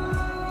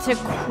to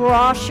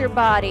cross your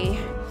body.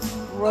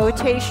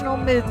 Rotational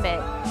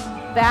movement.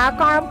 Back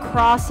arm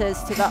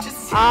crosses to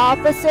the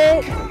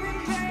opposite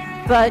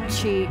butt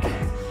cheek.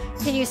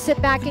 Can you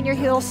sit back in your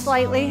heels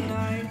slightly?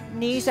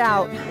 Knees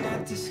out.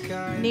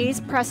 Knees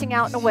pressing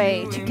out and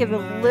away to give a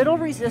little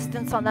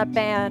resistance on that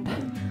band.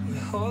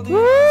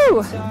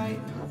 Woo!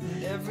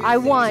 I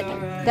want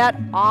that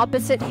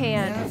opposite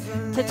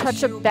hand to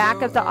touch the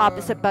back of the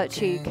opposite butt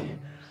cheek.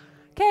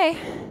 Okay,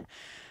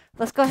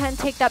 let's go ahead and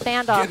take that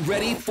band off. Get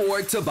ready for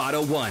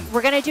Tabata 1.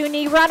 We're gonna do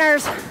knee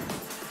runners.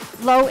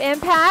 Low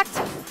impact,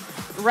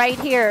 right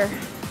here.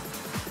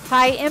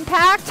 High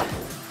impact,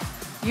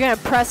 you're gonna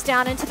press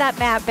down into that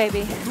mat,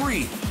 baby.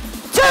 3,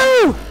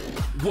 2,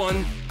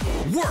 1,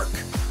 work.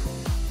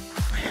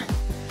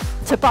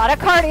 Tabata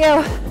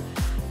cardio.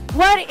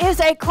 What is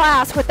a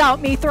class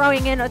without me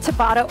throwing in a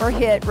Tabata or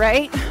hit,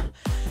 right?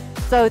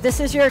 So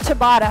this is your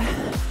Tabata.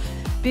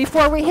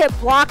 Before we hit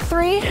block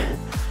 3,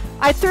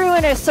 I threw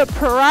in a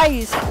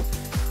surprise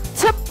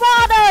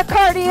Tabata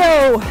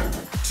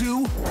cardio.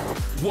 2,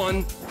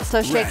 1,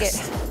 so shake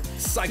rest. it.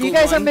 Cycle you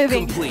guys are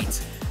moving.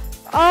 Complete.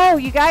 Oh,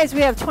 you guys,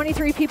 we have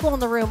 23 people in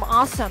the room.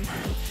 Awesome.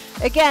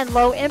 Again,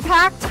 low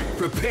impact.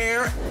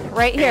 Prepare.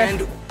 Right here.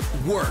 And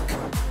work.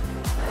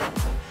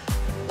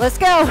 Let's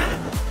go.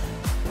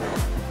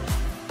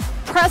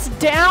 Press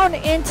down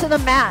into the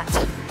mat.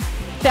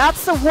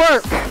 That's the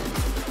work.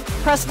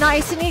 Press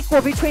nice and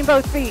equal between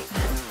both feet.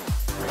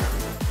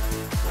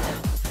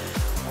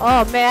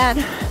 Oh man,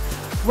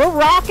 we're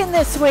rocking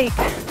this week.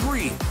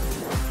 3,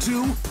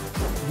 2,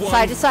 1.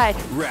 Side to side.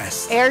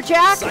 Rest. Air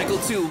jack. Cycle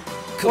 2.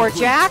 Complete. Or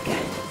jack.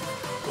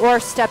 Or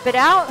step it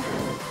out.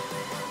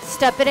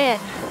 Step it in.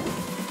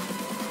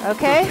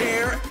 Okay?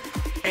 Prepare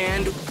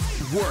and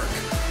work.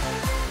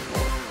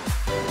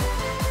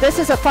 This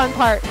is a fun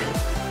part.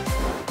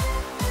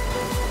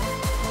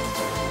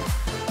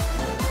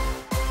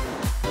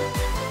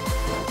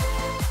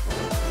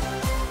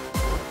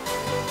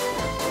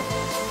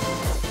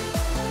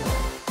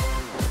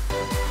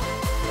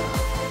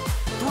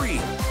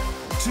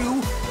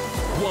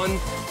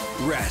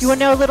 Rest. You want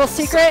to know a little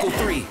secret? Cycle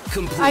 3,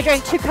 complete. I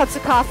drank 2 cups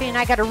of coffee and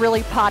I got a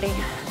really potty.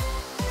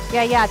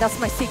 Yeah, that's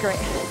my secret.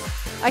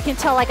 I can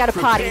tell I got a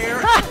potty.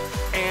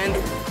 And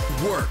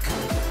work.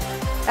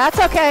 That's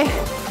okay.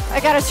 I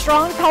got a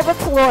strong pelvic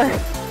floor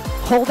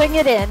holding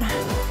it in.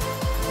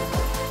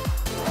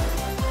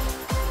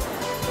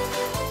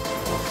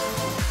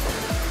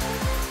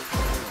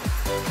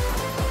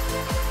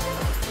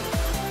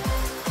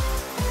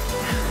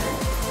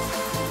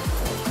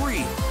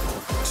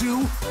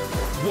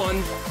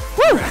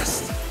 Woo.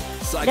 Rest.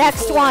 Cycle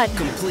Next 4, one.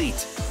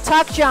 Complete.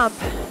 Tuck jump.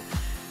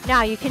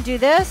 Now you can do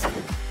this.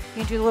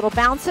 You can do little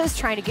bounces,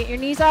 trying to get your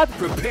knees up.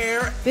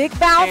 Prepare. Big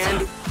bounce,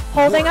 and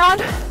holding work. on.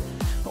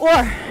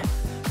 Or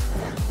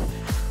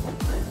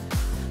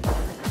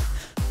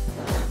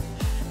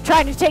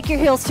trying to take your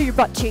heels to your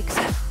butt cheeks.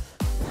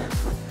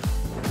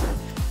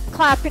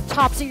 Clap at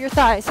tops of your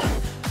thighs.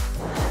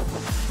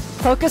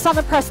 Focus on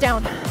the press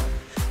down.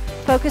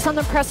 Focus on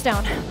the press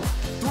down.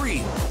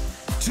 3,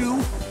 2,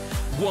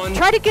 1.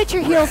 Try to get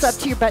your heels Rest.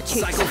 up to your butt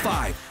cheeks. Cycle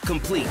 5,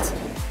 complete.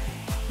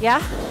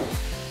 Yeah?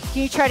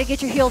 Can you try to get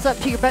your heels up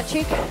to your butt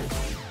cheek?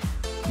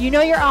 You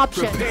know your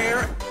option.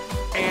 Prepare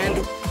and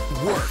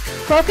work.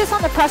 Focus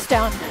on the press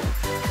down.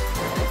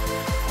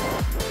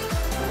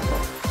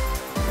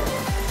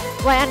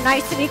 Land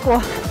nice and equal.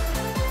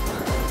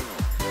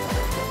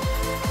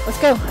 Let's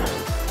go.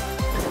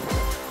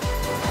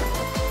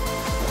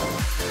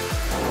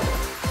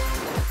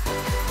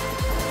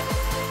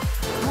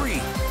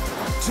 Three,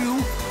 2,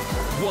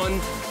 1.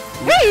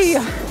 Hey!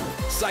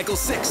 Cycle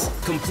 6,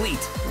 complete.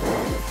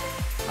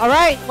 All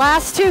right,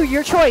 last 2,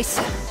 your choice.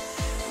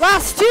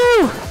 Last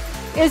 2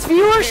 is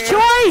viewer's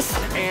choice.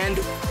 And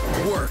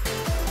work.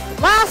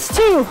 Last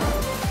 2,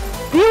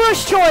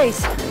 viewer's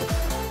choice.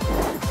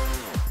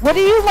 What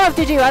do you love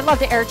to do? I love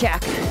to air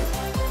jack.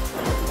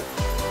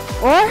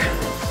 Or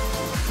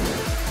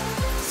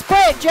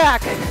split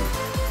jack.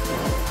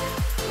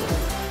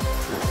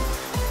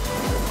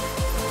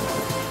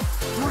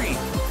 3,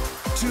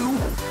 2,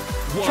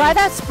 1. Try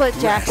that split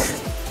jack.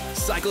 Rest.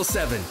 Cycle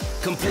 7,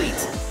 complete.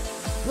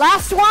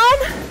 Last one,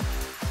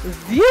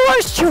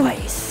 viewer's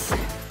choice.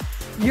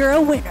 You're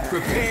a winner.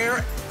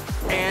 Prepare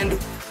and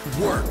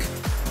work.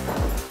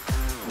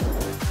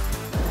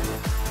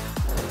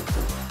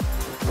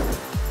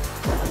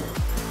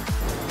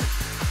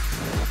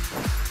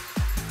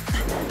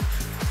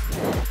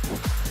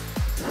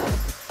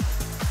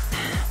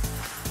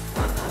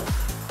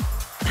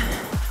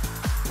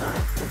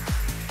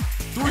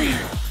 Three,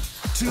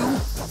 2,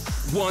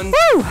 1.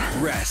 Woo!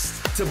 Rest.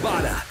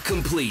 Tabata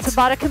complete.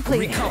 Tabata complete.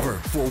 Recover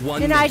for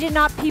 1 And minute. I did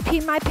not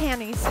pee my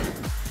panties.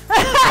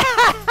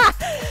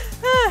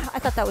 I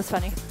thought that was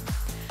funny.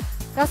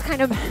 That's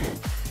kind of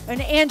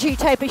an Angie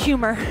type of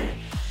humor.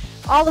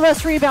 All of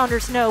us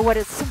rebounders know what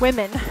it's,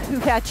 women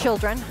who've had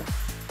children,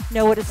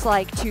 know what it's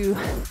like to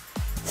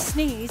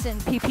sneeze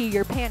and pee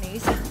your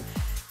panties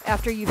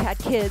after you've had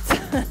kids.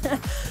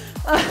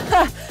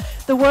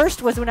 The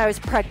worst was when I was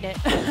pregnant.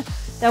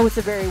 That was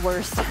the very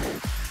worst.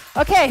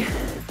 Okay,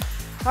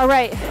 all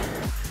right.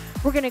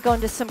 We're gonna go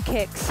into some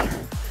kicks.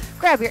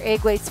 Grab your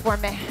egg weights for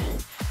me.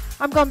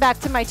 I'm going back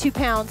to my 2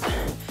 pounds.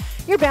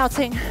 You're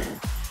bouncing.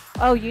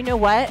 Oh, you know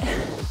what?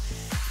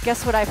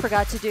 Guess what I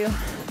forgot to do?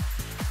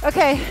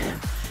 Okay,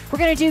 we're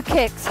gonna do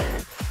kicks.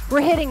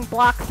 We're hitting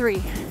block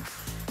 3.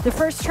 The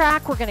first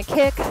track, we're gonna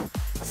kick.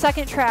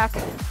 Second track,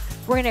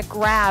 we're gonna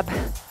grab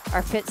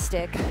our fit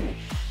stick.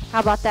 How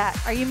about that?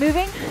 Are you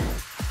moving?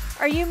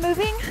 Are you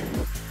moving?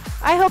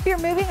 I hope you're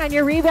moving on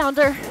your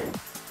rebounder.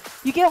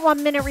 You get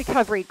 1 minute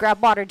recovery.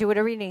 Grab water, do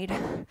whatever you need.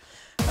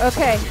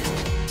 Okay,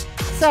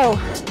 so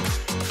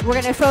we're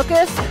gonna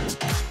focus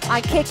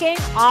on kicking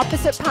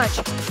opposite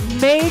punch.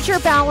 Major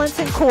balance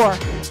and core,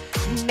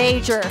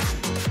 major.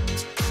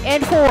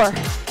 And 4,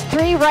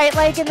 3, right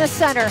leg in the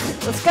center.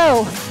 Let's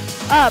go.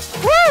 Up,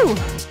 woo!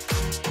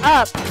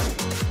 Up,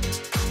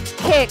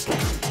 kick,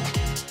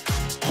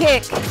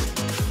 kick.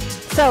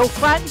 So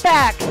front and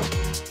back,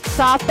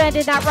 soft bend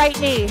in that right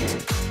knee.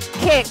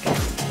 Kick,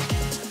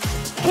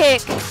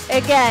 kick,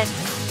 again.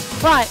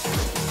 Front,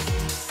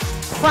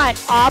 front,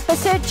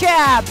 opposite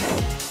jab.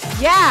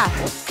 Yeah,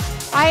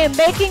 I am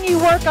making you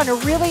work on a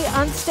really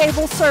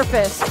unstable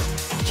surface.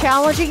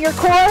 Challenging your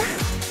core,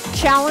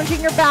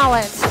 challenging your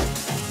balance.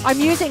 I'm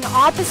using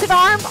opposite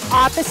arm,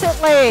 opposite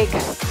leg.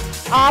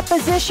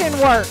 Opposition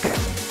work.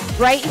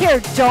 Right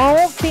here,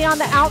 don't be on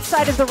the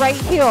outside of the right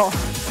heel.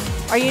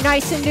 Are you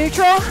nice and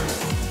neutral?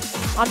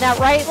 On that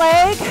right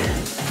leg,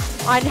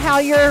 on how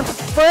your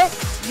foot,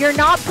 you're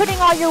not putting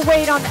all your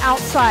weight on the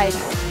outside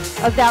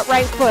of that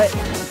right foot.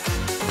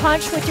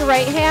 Punch with your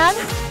right hand,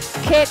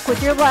 kick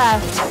with your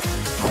left.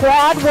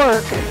 Quad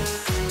work,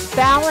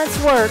 balance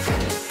work,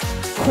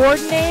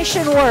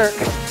 coordination work.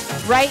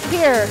 Right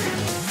here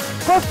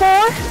for 4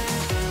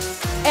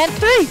 and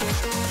 3.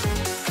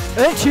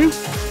 And 2.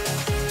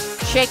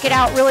 Shake it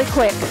out really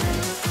quick.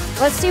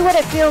 Let's see what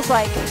it feels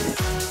like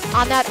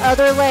on that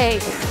other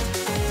leg.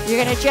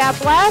 You're gonna jab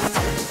left,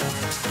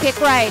 kick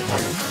right.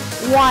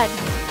 1,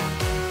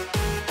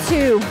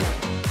 2,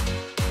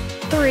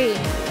 3.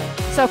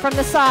 So from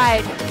the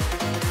side.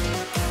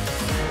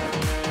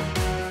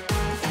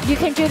 You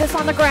can do this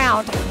on the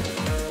ground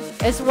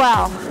as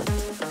well.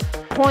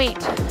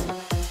 Point,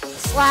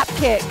 slap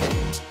kick.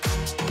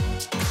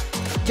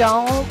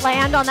 Don't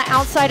land on the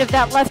outside of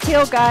that left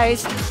heel,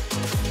 guys.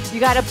 You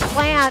gotta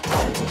plant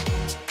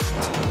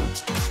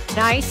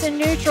nice and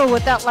neutral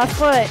with that left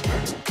foot.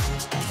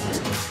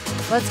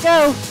 Let's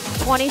go,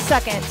 20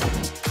 seconds.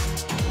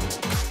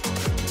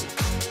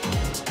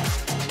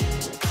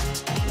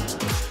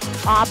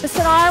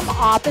 Opposite arm,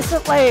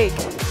 opposite leg.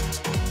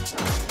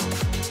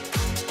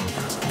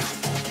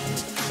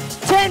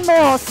 10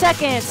 more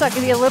seconds, I'll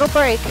give you a little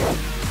break.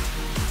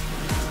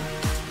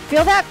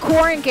 Feel that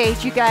core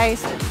engage, you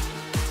guys.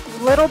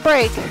 Little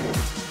break.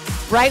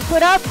 Right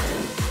foot up.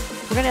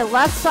 We're gonna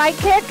left side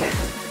kick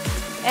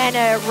and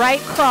a right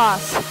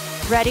cross.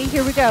 Ready?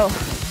 Here we go.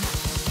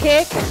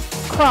 Kick,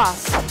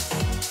 cross.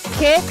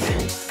 Kick,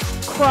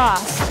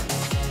 cross.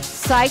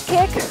 Side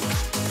kick,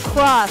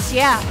 cross.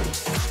 Yeah.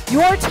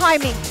 Your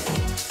timing.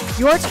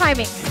 Your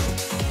timing.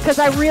 Because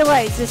I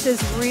realize this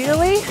is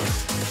really,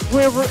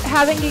 we're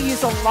having to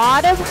use a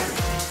lot of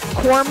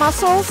core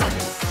muscles,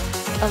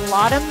 a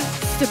lot of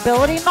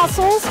stability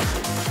muscles,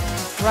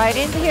 right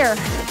into here.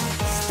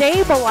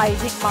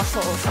 Stabilizing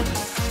muscles.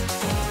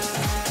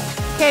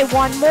 Okay,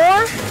 1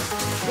 more.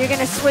 You're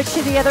gonna switch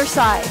to the other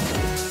side.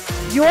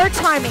 Your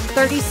timing,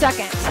 30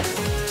 seconds.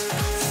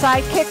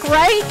 Side kick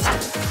right,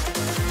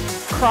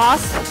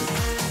 cross,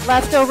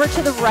 left over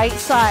to the right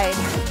side.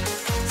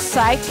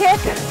 Side kick,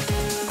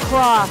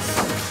 cross.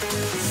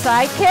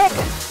 Side kick,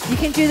 you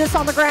can do this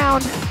on the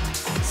ground.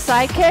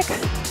 Side kick,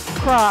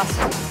 cross.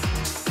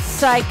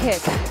 Side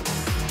kick,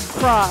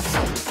 cross.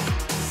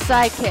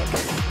 Side kick,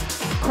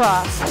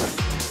 cross.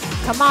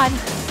 Come on,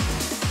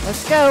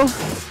 let's go.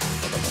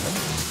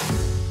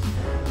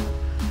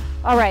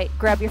 All right,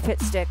 grab your fit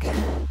stick.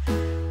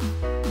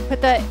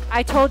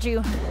 I told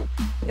you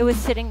it was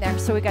sitting there,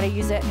 so we gotta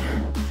use it.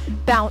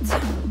 Bounce.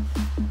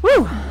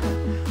 Woo!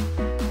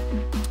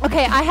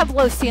 Okay, I have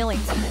low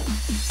ceilings.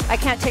 I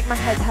can't take my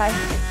head high.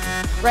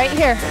 Right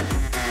here,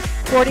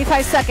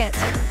 45 seconds.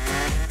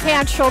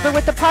 Hand shoulder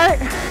width apart.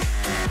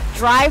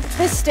 Drive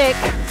the stick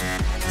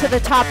to the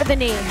top of the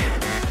knee.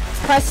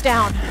 Press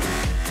down.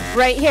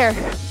 Right here.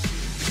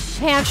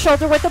 Hand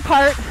shoulder width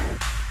apart.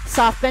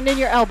 Soft bend in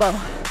your elbow.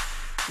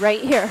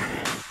 Right here.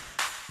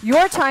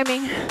 Your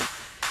timing,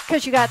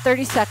 because you got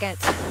 30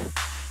 seconds.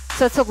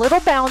 So it's a little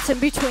bounce in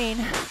between,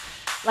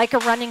 like a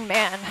running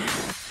man.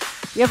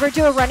 You ever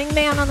do a running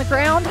man on the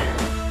ground?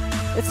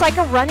 It's like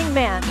a running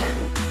man.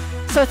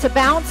 So it's a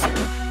bounce,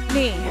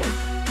 knee,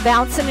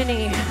 bounce and a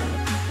knee.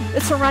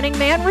 It's a running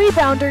man,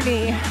 rebounder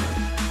knee.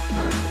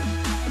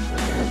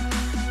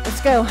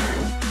 Let's go.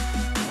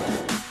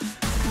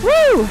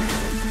 Woo!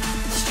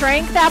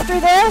 Strength after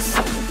this.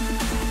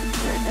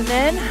 And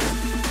then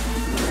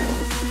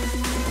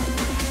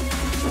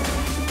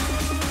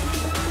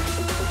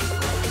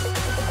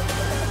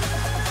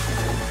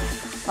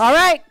All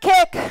right,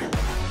 kick.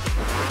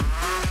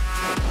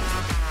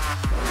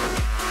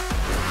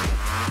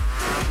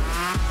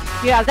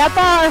 You have that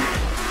bar.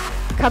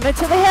 Coming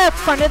to the hip,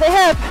 front of the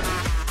hip.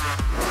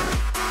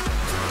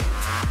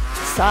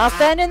 Soft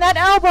bend in that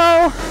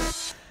elbow.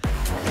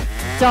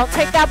 Don't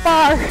take that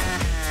bar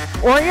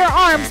or your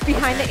arms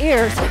behind the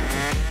ears.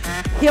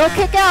 Heel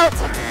kick out.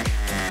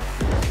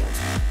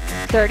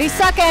 30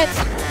 seconds.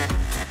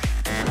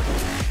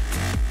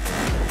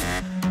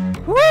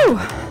 Woo!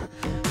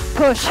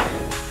 Push.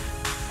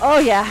 Oh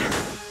yeah.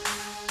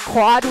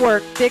 Quad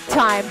work, big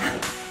time.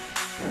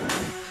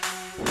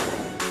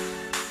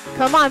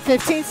 Come on,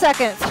 15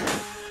 seconds.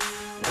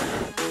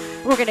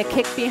 We're gonna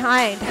kick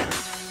behind.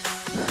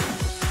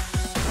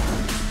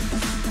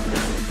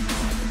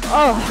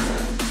 Oh.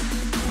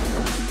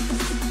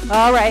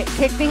 All right,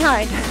 kick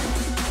behind.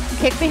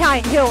 Kick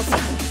behind, heels.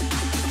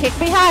 Kick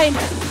behind.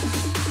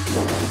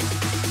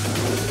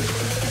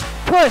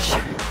 Push.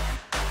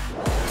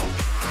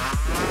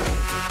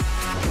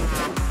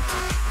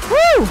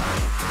 Woo!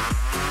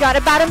 Got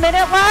about a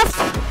minute left.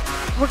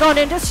 We're going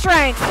into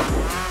strength.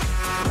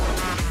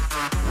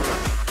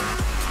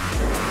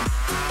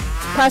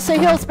 Press the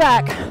heels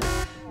back.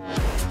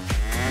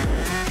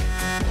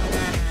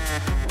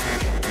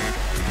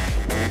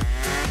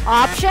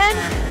 Option.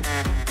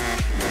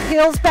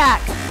 Heels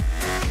back.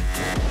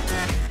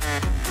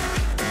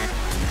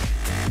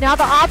 Now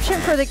the option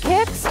for the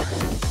kicks,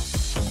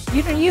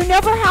 you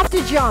never have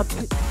to jump.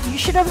 You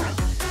should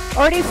have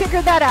already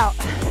figured that out.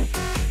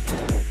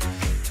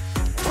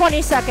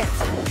 20 seconds.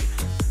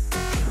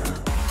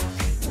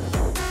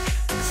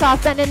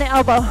 Soft bend in the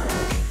elbow.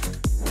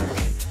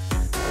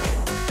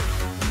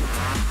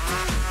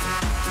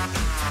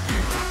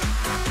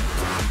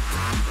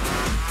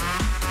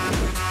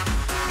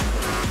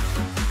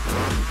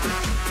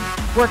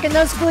 Working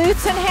those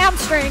glutes and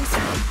hamstrings.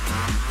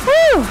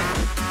 Woo!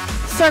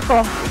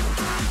 Circle.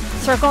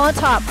 Circle on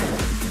top.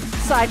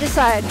 Side to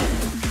side.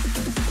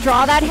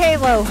 Draw that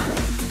halo.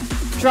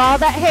 Draw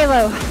that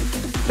halo.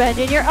 Bend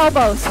in your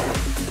elbows.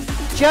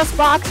 Just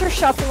box or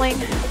shuffling.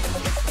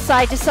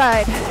 Side to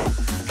side.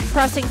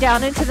 Pressing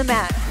down into the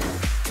mat.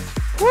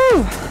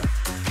 Woo!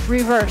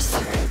 Reverse.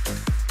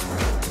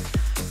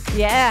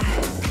 Yeah.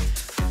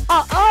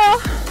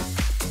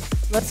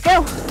 Let's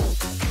go.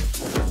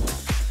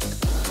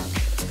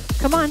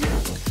 Come on.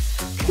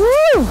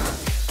 Woo!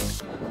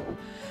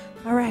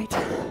 All right.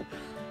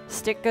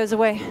 Stick goes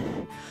away.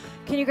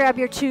 Can you grab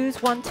your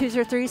 2s, 1, 2s,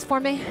 or 3s for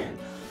me?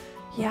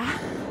 Yeah?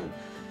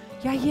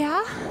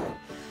 Yeah?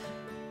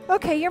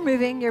 Okay, you're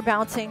moving, you're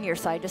bouncing, you're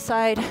side to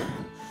side.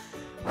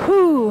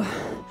 Whoo!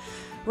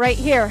 Right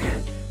here,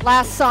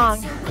 last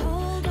song.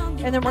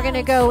 And then we're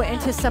gonna go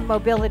into some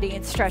mobility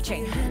and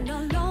stretching.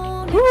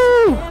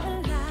 Woo!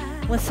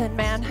 Listen,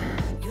 man.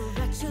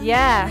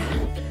 Yeah,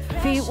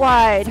 feet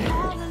wide.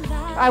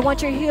 I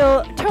want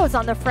your toes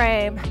on the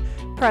frame.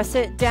 Press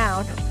it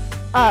down,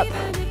 up.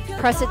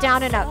 Press it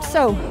down and up.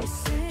 So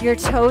your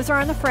toes are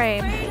on the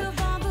frame.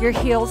 Your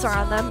heels are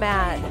on the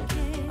mat.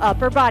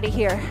 Upper body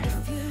here.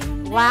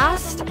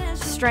 Last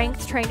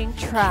strength training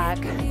track.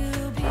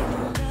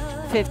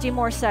 50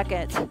 more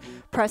seconds.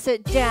 Press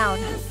it down.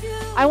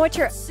 I want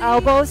your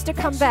elbows to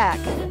come back.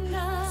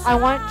 I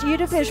want you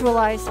to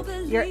visualize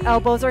your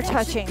elbows are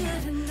touching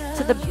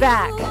to the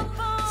back.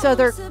 So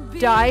they're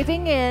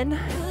diving in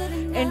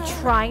and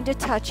trying to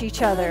touch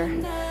each other.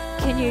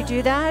 Can you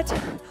do that?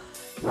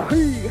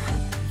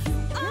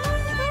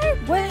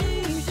 Where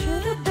you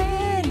should have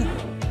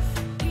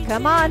been.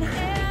 Come on.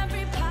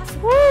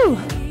 Woo!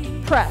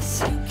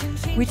 Press.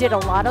 We did a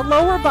lot of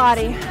lower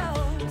body,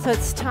 so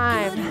it's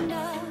time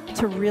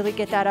to really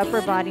get that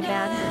upper body,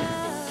 man.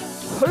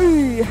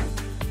 Hey.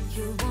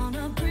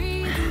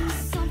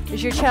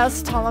 Is your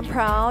chest tall and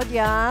proud?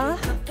 Yeah?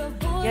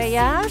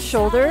 Yeah.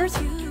 Shoulders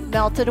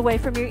melted away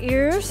from your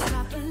ears.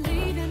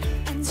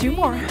 2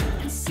 more.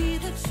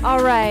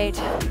 All right.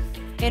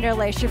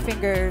 Interlace your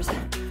fingers.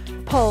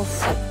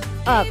 Pulse.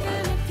 Up.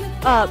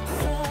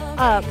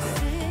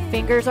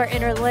 Fingers are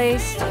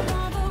interlaced.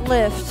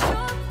 Lift.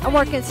 I'm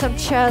working some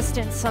chest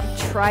and some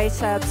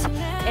triceps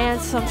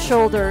and some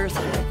shoulders.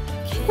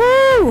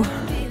 Woo!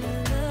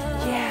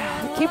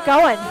 Yeah, keep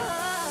going.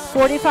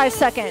 45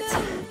 seconds.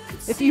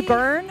 If you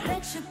burn,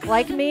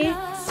 like me,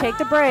 take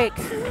the break.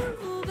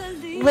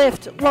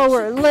 Lift,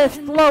 lower,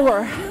 lift,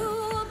 lower.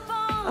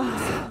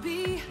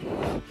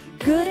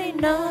 Good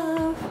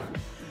enough.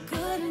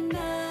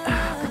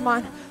 Come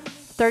on,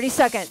 30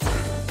 seconds.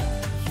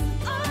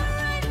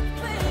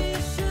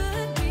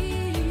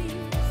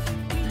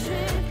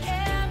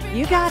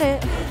 You got it.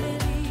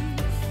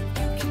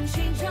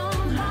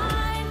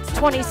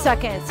 20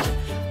 seconds.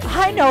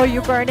 I know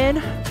you're burning.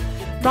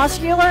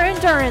 Muscular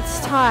endurance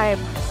time.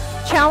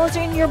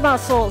 Challenging your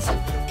muscles.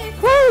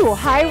 Woo!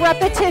 High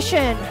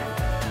repetition.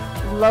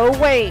 Low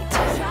weight.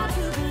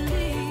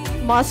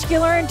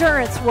 Muscular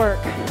endurance work.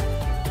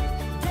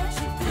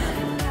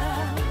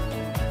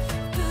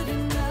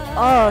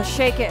 Oh,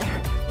 shake it.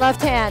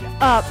 Left hand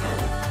up.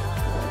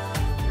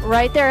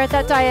 Right there at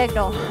that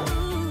diagonal.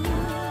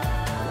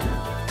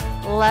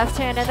 Left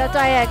hand in the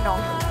diagonal.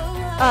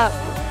 Up.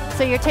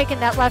 So you're taking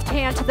that left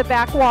hand to the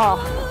back wall.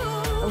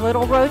 A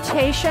little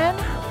rotation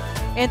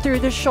and through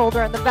the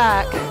shoulder and the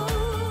back.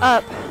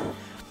 Up.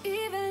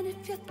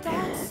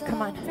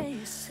 Come on.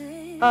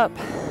 Up.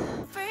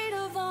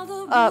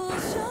 Up.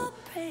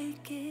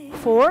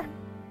 4,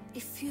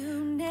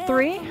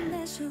 3.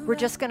 We're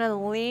just going to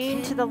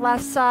lean to the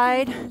left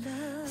side.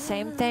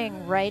 Same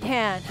thing. Right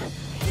hand.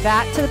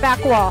 Back to the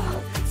back wall.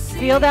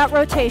 Feel that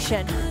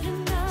rotation.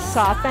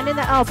 Soft bend in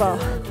the elbow.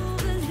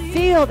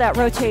 Feel that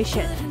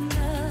rotation.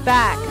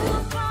 Back.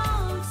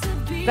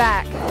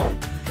 Back.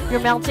 You're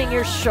melting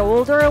your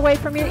shoulder away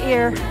from your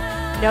ear.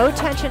 No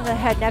tension in the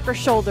head, neck, or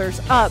shoulders.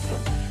 Up.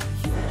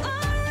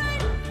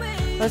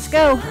 Let's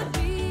go.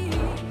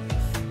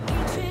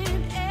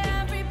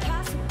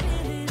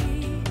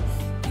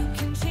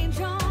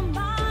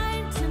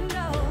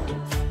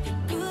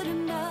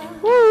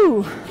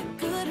 Woo.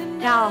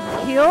 Now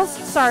heels,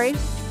 sorry.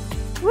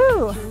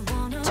 Woo.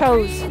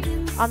 Toes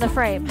on the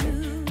frame.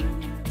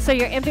 So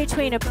you're in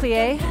between a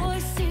plie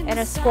and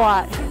a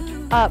squat.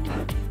 Up,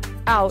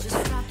 out,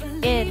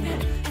 in,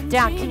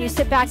 down. Can you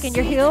sit back in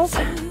your heels?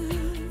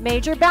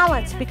 Major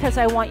balance because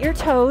I want your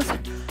toes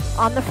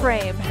on the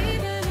frame.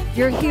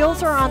 Your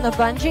heels are on the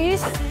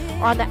bungees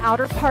or on the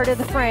outer part of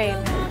the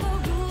frame.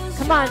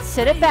 Come on,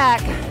 sit it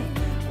back.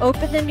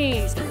 Open the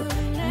knees.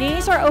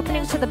 Knees are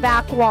opening to the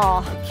back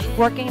wall,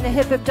 working the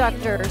hip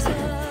abductors.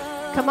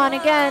 Come on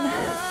again.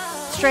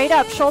 Straight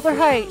up, shoulder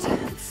height.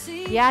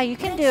 Yeah, you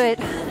can do it.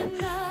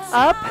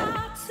 Up,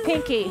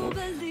 pinky.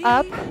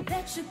 Up,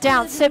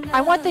 down. Sit.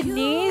 I want the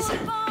knees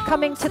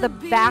coming to the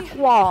back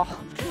wall.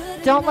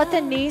 Don't let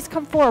the knees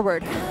come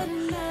forward.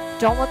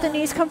 Don't let the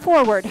knees come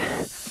forward.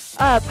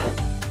 Up,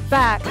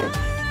 back.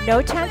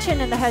 No tension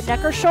in the head,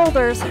 neck, or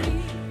shoulders.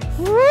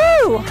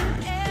 Woo!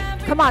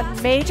 Come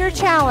on, major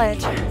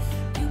challenge.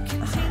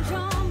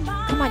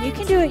 Come on, you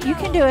can do it, you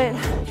can do it.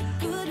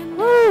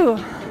 Woo!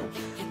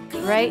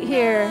 Right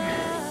here.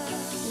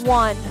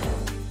 1.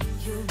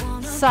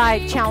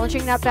 Side,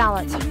 challenging that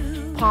balance.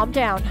 Palm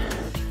down.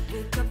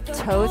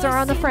 Toes are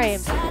on the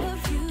frames.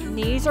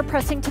 Knees are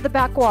pressing to the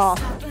back wall.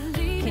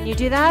 Can you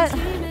do that?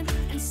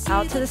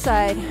 Out to the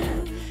side.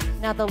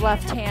 Now the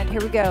left hand,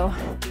 here we go.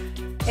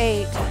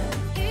 8,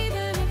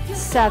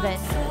 7,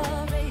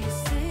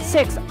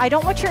 6. I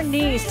don't want your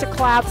knees to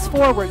collapse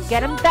forward.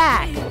 Get them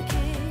back.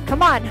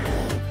 Come on.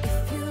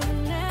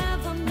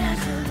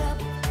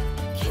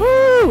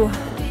 Woo!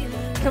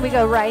 Can we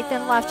go right,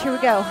 then left? Here we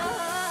go.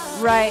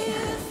 Right,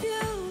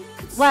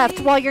 left,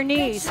 while your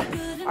knees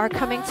are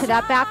coming to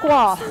that back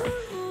wall.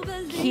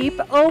 Keep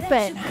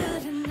open.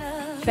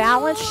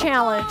 Balance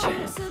challenge.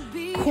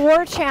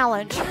 Core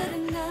challenge.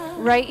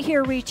 Right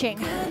here, reaching.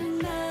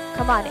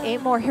 Come on,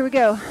 8 more. Here we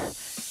go.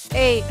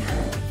 8,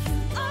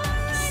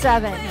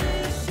 7,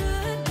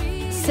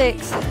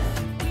 6,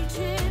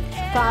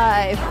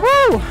 5.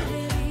 Woo!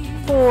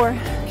 4,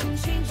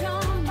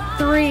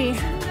 3,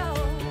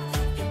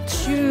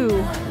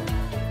 2.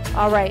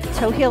 All right,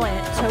 toe heel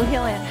in, toe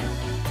heel in.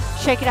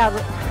 Shake it out.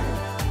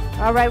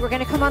 All right, we're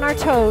gonna come on our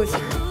toes.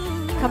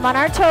 Come on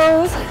our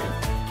toes.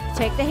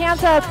 Take the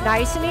hands up,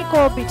 nice and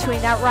equal between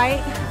that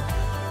right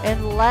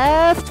and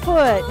left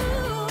foot.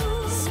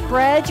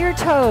 Spread your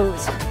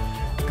toes.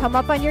 Come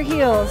up on your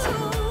heels.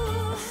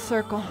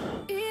 Circle.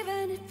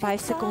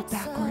 Bicycle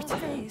backwards.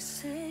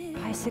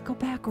 Bicycle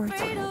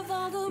backwards.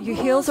 Your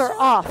heels are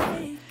off.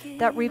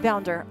 That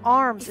rebounder.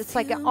 Arms, it's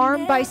like an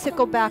arm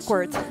bicycle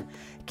backwards.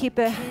 Keep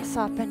a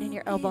soft bend in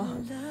your elbow.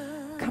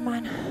 Come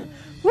on.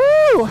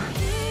 Woo!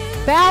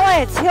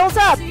 Balance, heels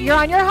up. You're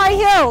on your high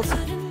heels.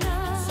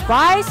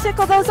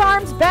 Bicycle those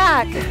arms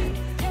back.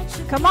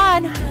 Come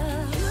on.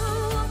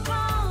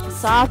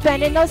 Soft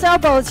bend in those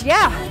elbows.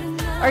 Yeah.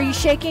 Are you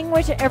shaking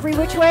every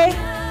which way?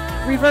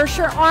 Reverse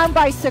your arm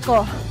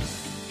bicycle.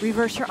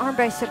 Reverse your arm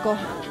bicycle.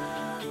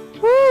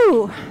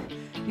 Woo!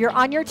 You're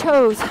on your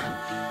toes.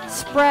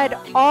 Spread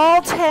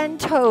all 10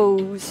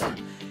 toes.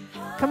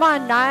 Come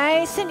on,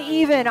 nice and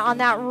even on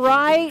that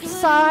right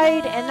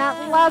side and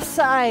that left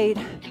side.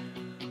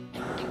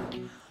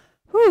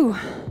 Whew.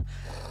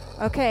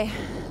 Okay,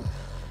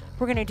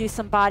 we're gonna do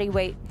some body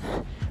weight.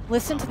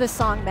 Listen to this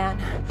song, man.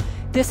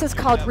 This is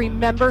called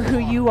Remember Who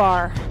You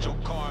Are.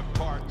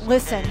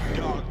 Listen,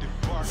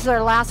 this is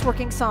our last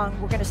working song.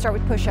 We're gonna start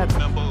with push-ups.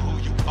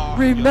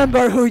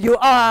 Remember who you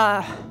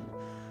are.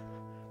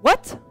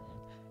 What?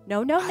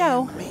 No, no,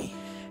 no.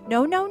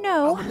 No, no,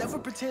 no.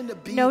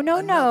 No,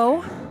 no,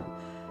 no.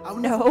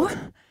 No.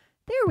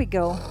 There we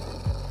go.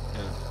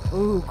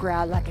 Ooh,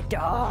 growl like a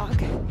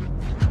dog.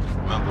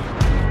 Remember,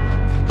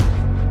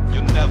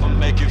 you'll never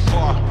make it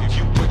far if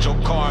you put your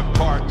car in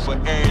park for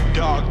every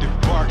dog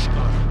that barks.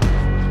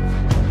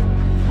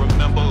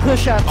 Remember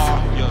push-ups.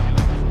 1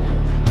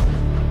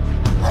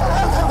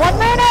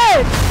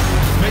 minute.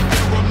 Make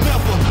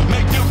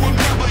them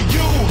remember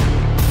you.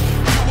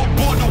 You were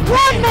born to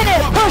 1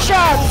 minute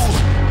push-ups.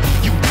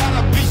 You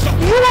gotta be so.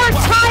 You are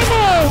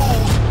timing.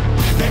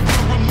 They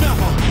will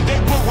remember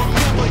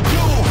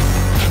you.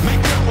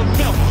 Make them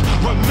remember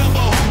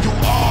who you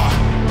are.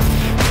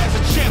 As a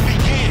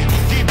champion.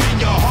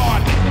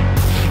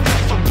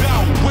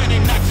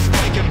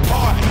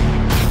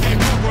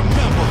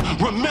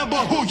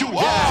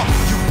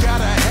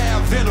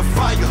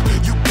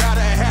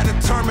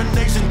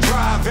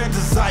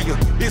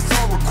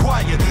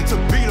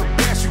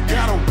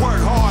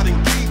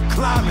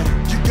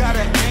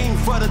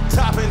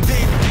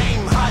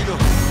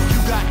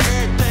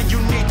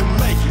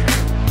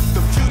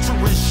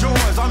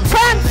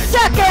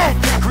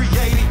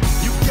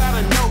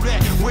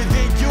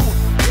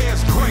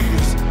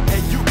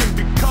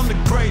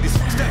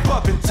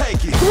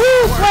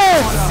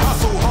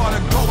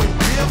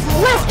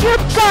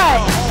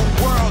 butt.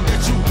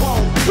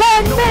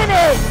 1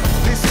 minute.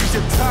 This is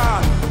your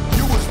time.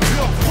 You was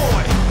built for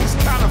it. It's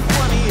kind of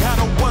funny how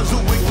the ones who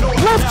ignore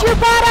you lift your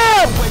butt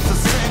up. Always the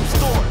same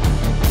story.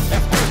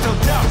 At first they'll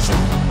doubt you,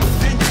 but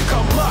then you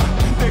come up,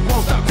 they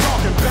won't stop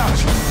talking about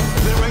you.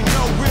 There ain't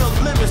no real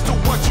limits to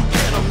what you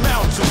can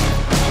amount to.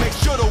 Make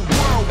sure the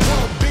world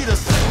won't be the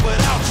same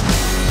without you.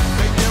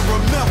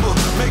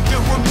 Make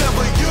them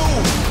remember you.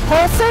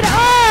 Pulse it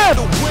up.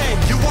 To win,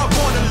 you are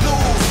born to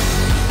lose.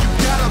 You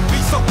gotta be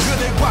so good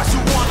they watch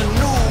you on the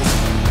news.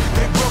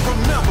 They will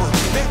remember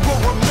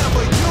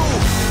you.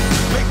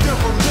 Make them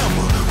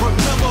remember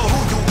who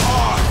you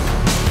are.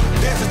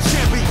 There's a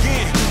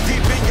champion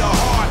deep in your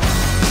heart.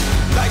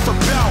 Life's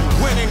about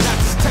winning, not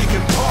just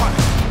taking part.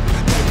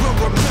 They will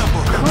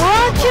remember.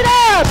 Crunch it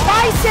up.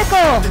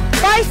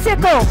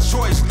 Bicycle.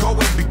 Choice, go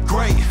and be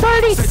great.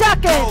 30 Set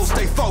seconds. your goals,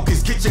 stay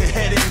focused, get your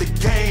head in the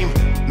game.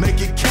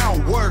 Make it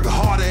count, work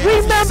harder.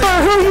 Remember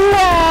who you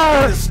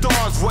are. The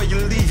stars where you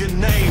leave your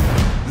name.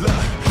 Look,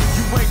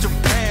 you ain't your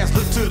past.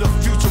 Look to the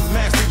future,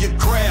 master your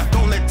craft.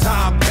 Don't let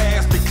time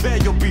pass. Declare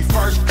you'll be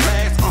first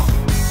class.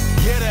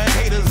 Yeah, the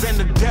haters and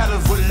the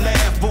doubters will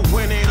laugh, but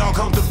when it all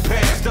comes to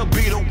pass, they'll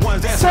be the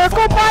ones that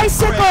circle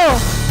bicycle.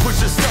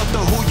 Push yourself to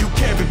who you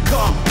can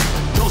become.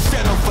 Don't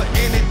settle for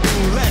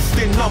anything less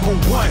than number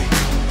one.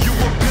 You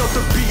were built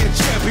to be a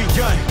champion.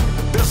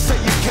 They'll say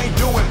you can't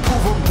do it,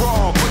 prove it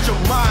wrong. Put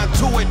your mind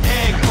to it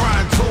and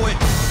grind to it.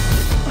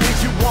 If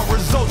you want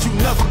results you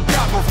never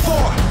got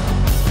before,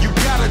 you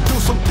gotta do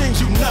some things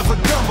you never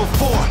done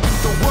before.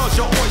 The world's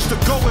your oyster,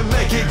 go and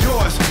make it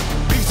yours.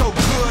 Be so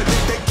good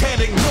that they can't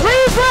ignore.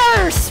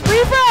 Reverse.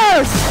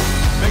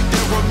 Make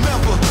them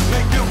remember.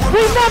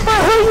 Remember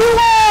who you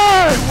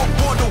are. You were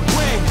born to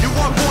win, you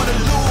are born to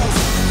lose.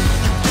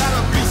 You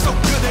gotta be so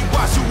good they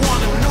watch you on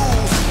the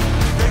news.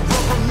 They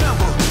will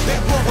remember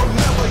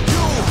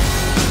you.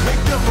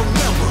 Make them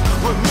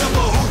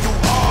remember who you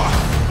are.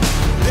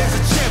 There's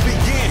a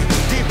champion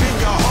deep in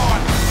your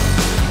heart.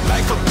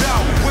 Life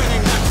about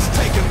winning, not just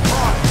taking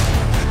part.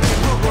 They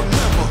will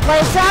remember.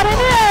 Lights out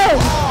and in.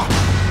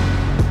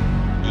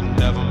 You'll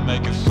never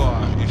make it far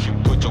if you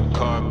put your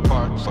car in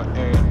park for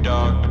every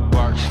dog that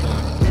barks.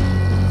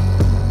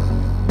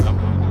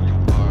 Remember who you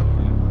are.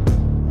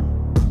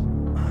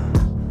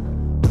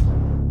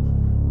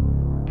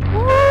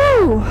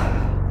 Woo!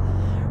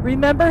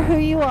 Remember who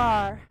you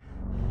are.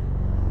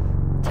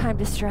 Time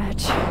to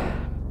stretch.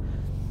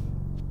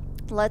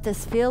 Let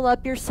this fill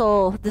up your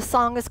soul. The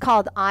song is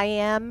called I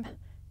Am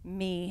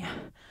Me.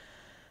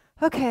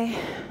 Okay.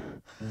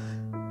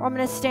 I'm going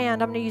to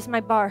stand. I'm going to use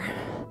my bar.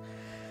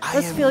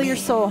 Let's feel your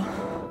soul.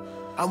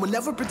 I will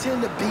never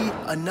pretend to be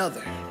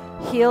another.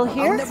 Heel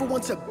here. I'll never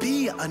want to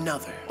be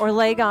another. Or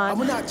leg on. I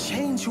will not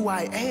change who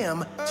I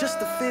am just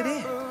to fit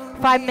in.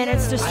 5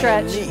 minutes to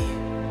stretch. I am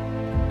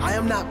me. I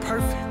am not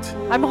perfect.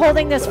 I'm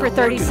holding this for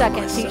 30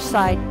 seconds each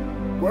side.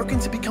 Working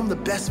to become the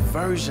best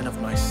version of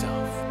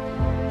myself.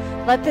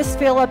 Let this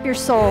fill up your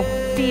soul.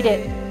 Feed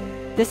it.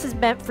 This is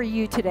meant for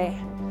you today.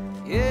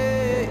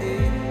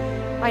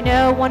 I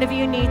know one of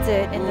you needs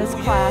it in this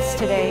class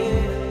today.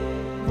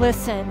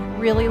 Listen,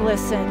 really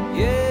listen.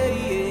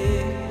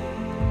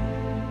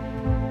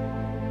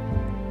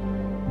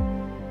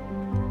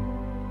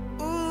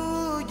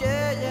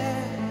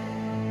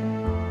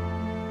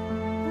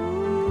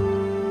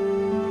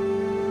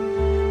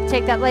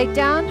 Take that leg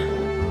down,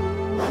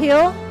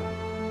 heel,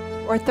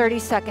 or 30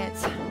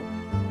 seconds.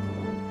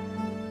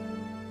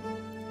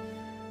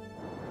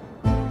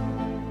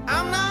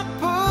 I'm not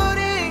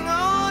putting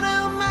on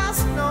a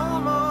mask no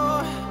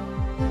more.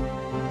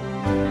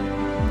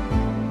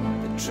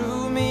 The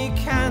true me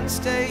can't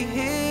stay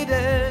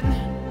hidden.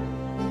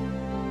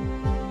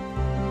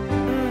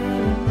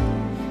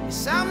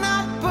 Yes, I'm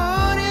not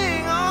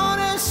putting on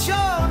a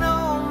show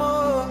no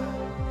more.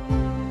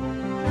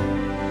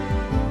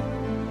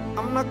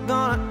 I'm not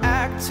gonna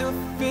act to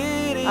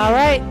fit in. All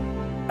right,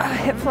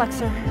 hip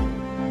flexor.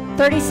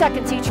 30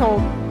 seconds each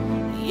hold.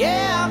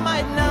 Yeah, I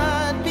might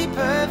not be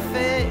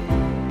perfect,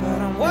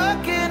 but I'm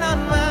working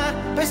on my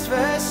best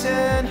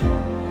version.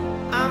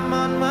 I'm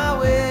on my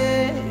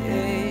way.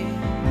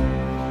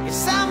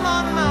 Yes, I'm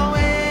on my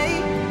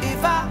way.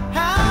 If I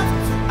have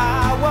to,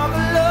 I walk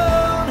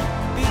alone.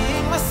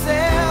 Being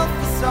myself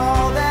is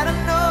all that I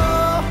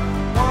know.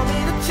 Want me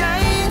to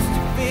change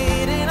to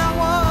fit in, I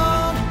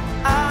won't.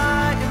 I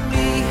am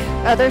me.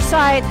 Other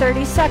side,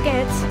 30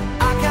 seconds.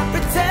 I can't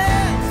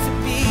pretend to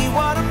be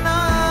what I'm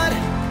not.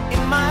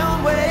 In my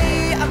own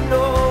way, I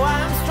know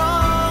I'm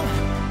strong.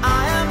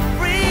 I am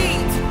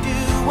free to do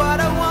what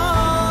I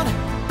want.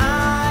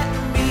 I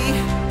am me.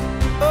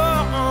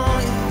 Oh,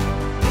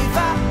 yeah. If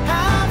I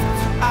have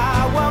to,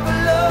 I walk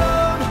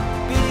alone.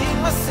 Being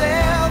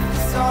myself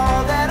is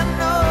all that I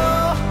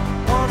know.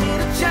 Want me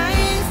to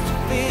change to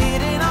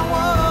fit in, I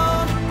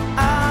won't.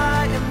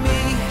 I am me.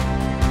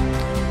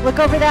 Look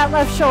over that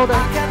left shoulder. I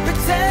can't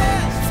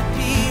pretend to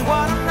be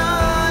what I'm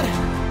not.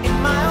 In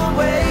my own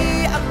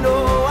way, I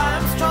know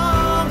I'm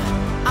strong.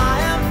 I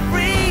am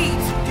free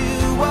to do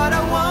what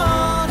I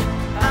want.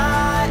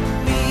 I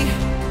am me.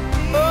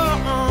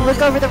 Oh,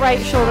 Look over the right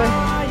shoulder.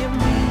 I am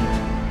me.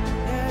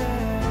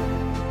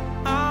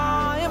 Yeah.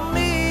 I am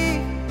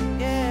me.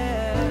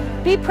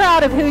 Yeah. Be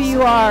proud of who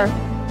you are.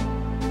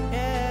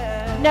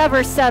 Yeah.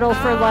 Never settle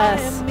for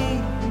less.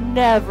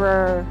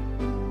 Never.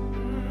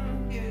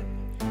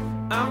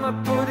 I'm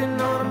not putting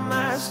on a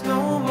mask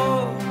no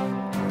more.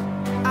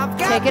 I've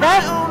got Take it my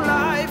up. own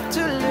life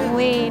to live.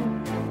 Lean.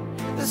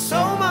 There's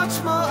so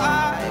much more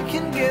I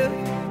can give.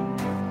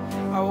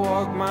 I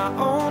walk my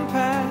own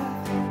path.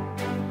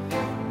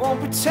 Won't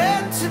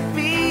pretend to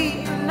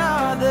be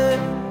another.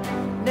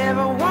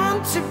 Never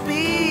want to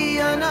be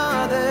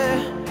another.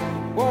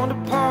 Won't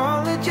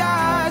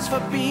apologize for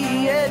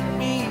being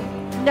me.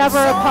 Never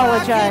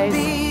apologize.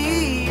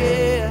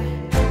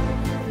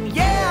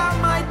 Yeah,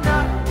 I might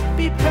not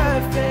be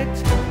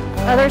perfect.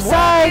 Other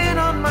side. Working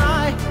on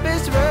my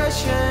best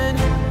version.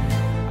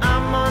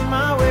 I'm on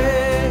my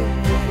way.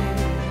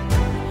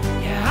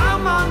 Yeah,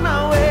 I'm on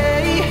my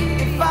way.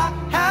 If I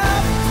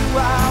have to,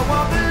 I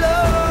walk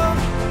alone.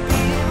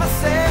 Being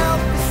myself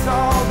is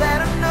all that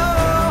I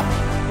know.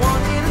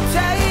 Wanting to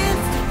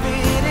change the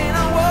feeling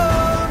I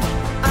want.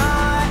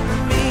 I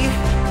am me.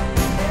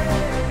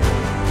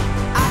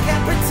 I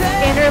can't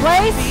pretend.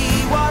 Interlace. To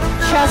be what I'm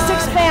Chest not.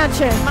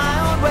 expansion. My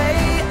own way,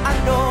 I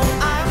know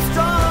I'm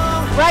strong.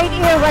 Right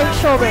ear, right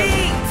shoulder.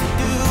 Free to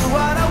do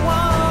what I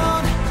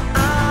want.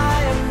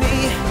 I am me.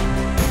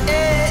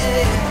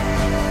 Yeah.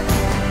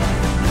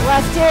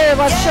 Left ear,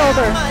 left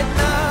shoulder. I might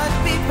not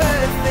be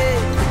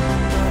perfect,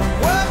 but I'm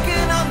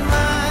working on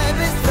my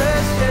best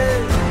version.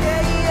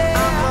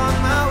 I'm on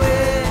my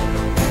way.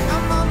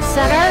 I'm on my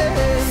Center.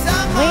 way.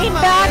 I'm on Lean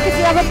my back if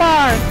you have a way.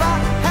 bar. If I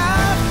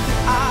have to,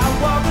 I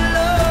walk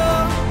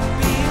alone.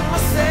 Being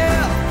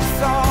myself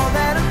is all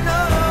that I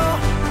know.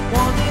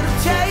 Wanting to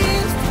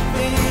change the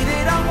way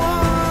that I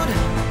want.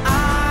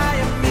 I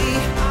am me.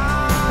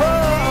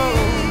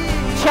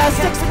 Oh. Chest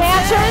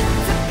expansion.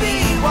 To be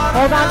what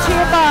Hold on to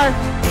your bar.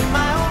 in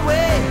my own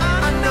way,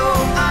 I know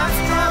I'm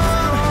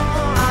strong.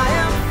 I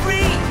am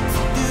free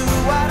to do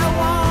what I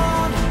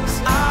want. 'Cause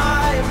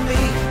I am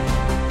me.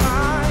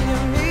 I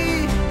am me.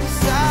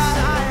 'Cause I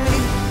am me.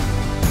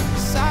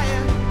 'Cause I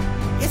am.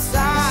 Yes,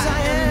 I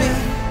am me.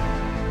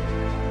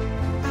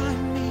 I'm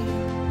me.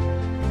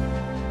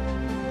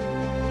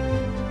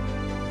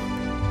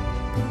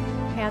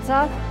 Hands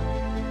off.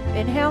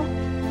 Inhale.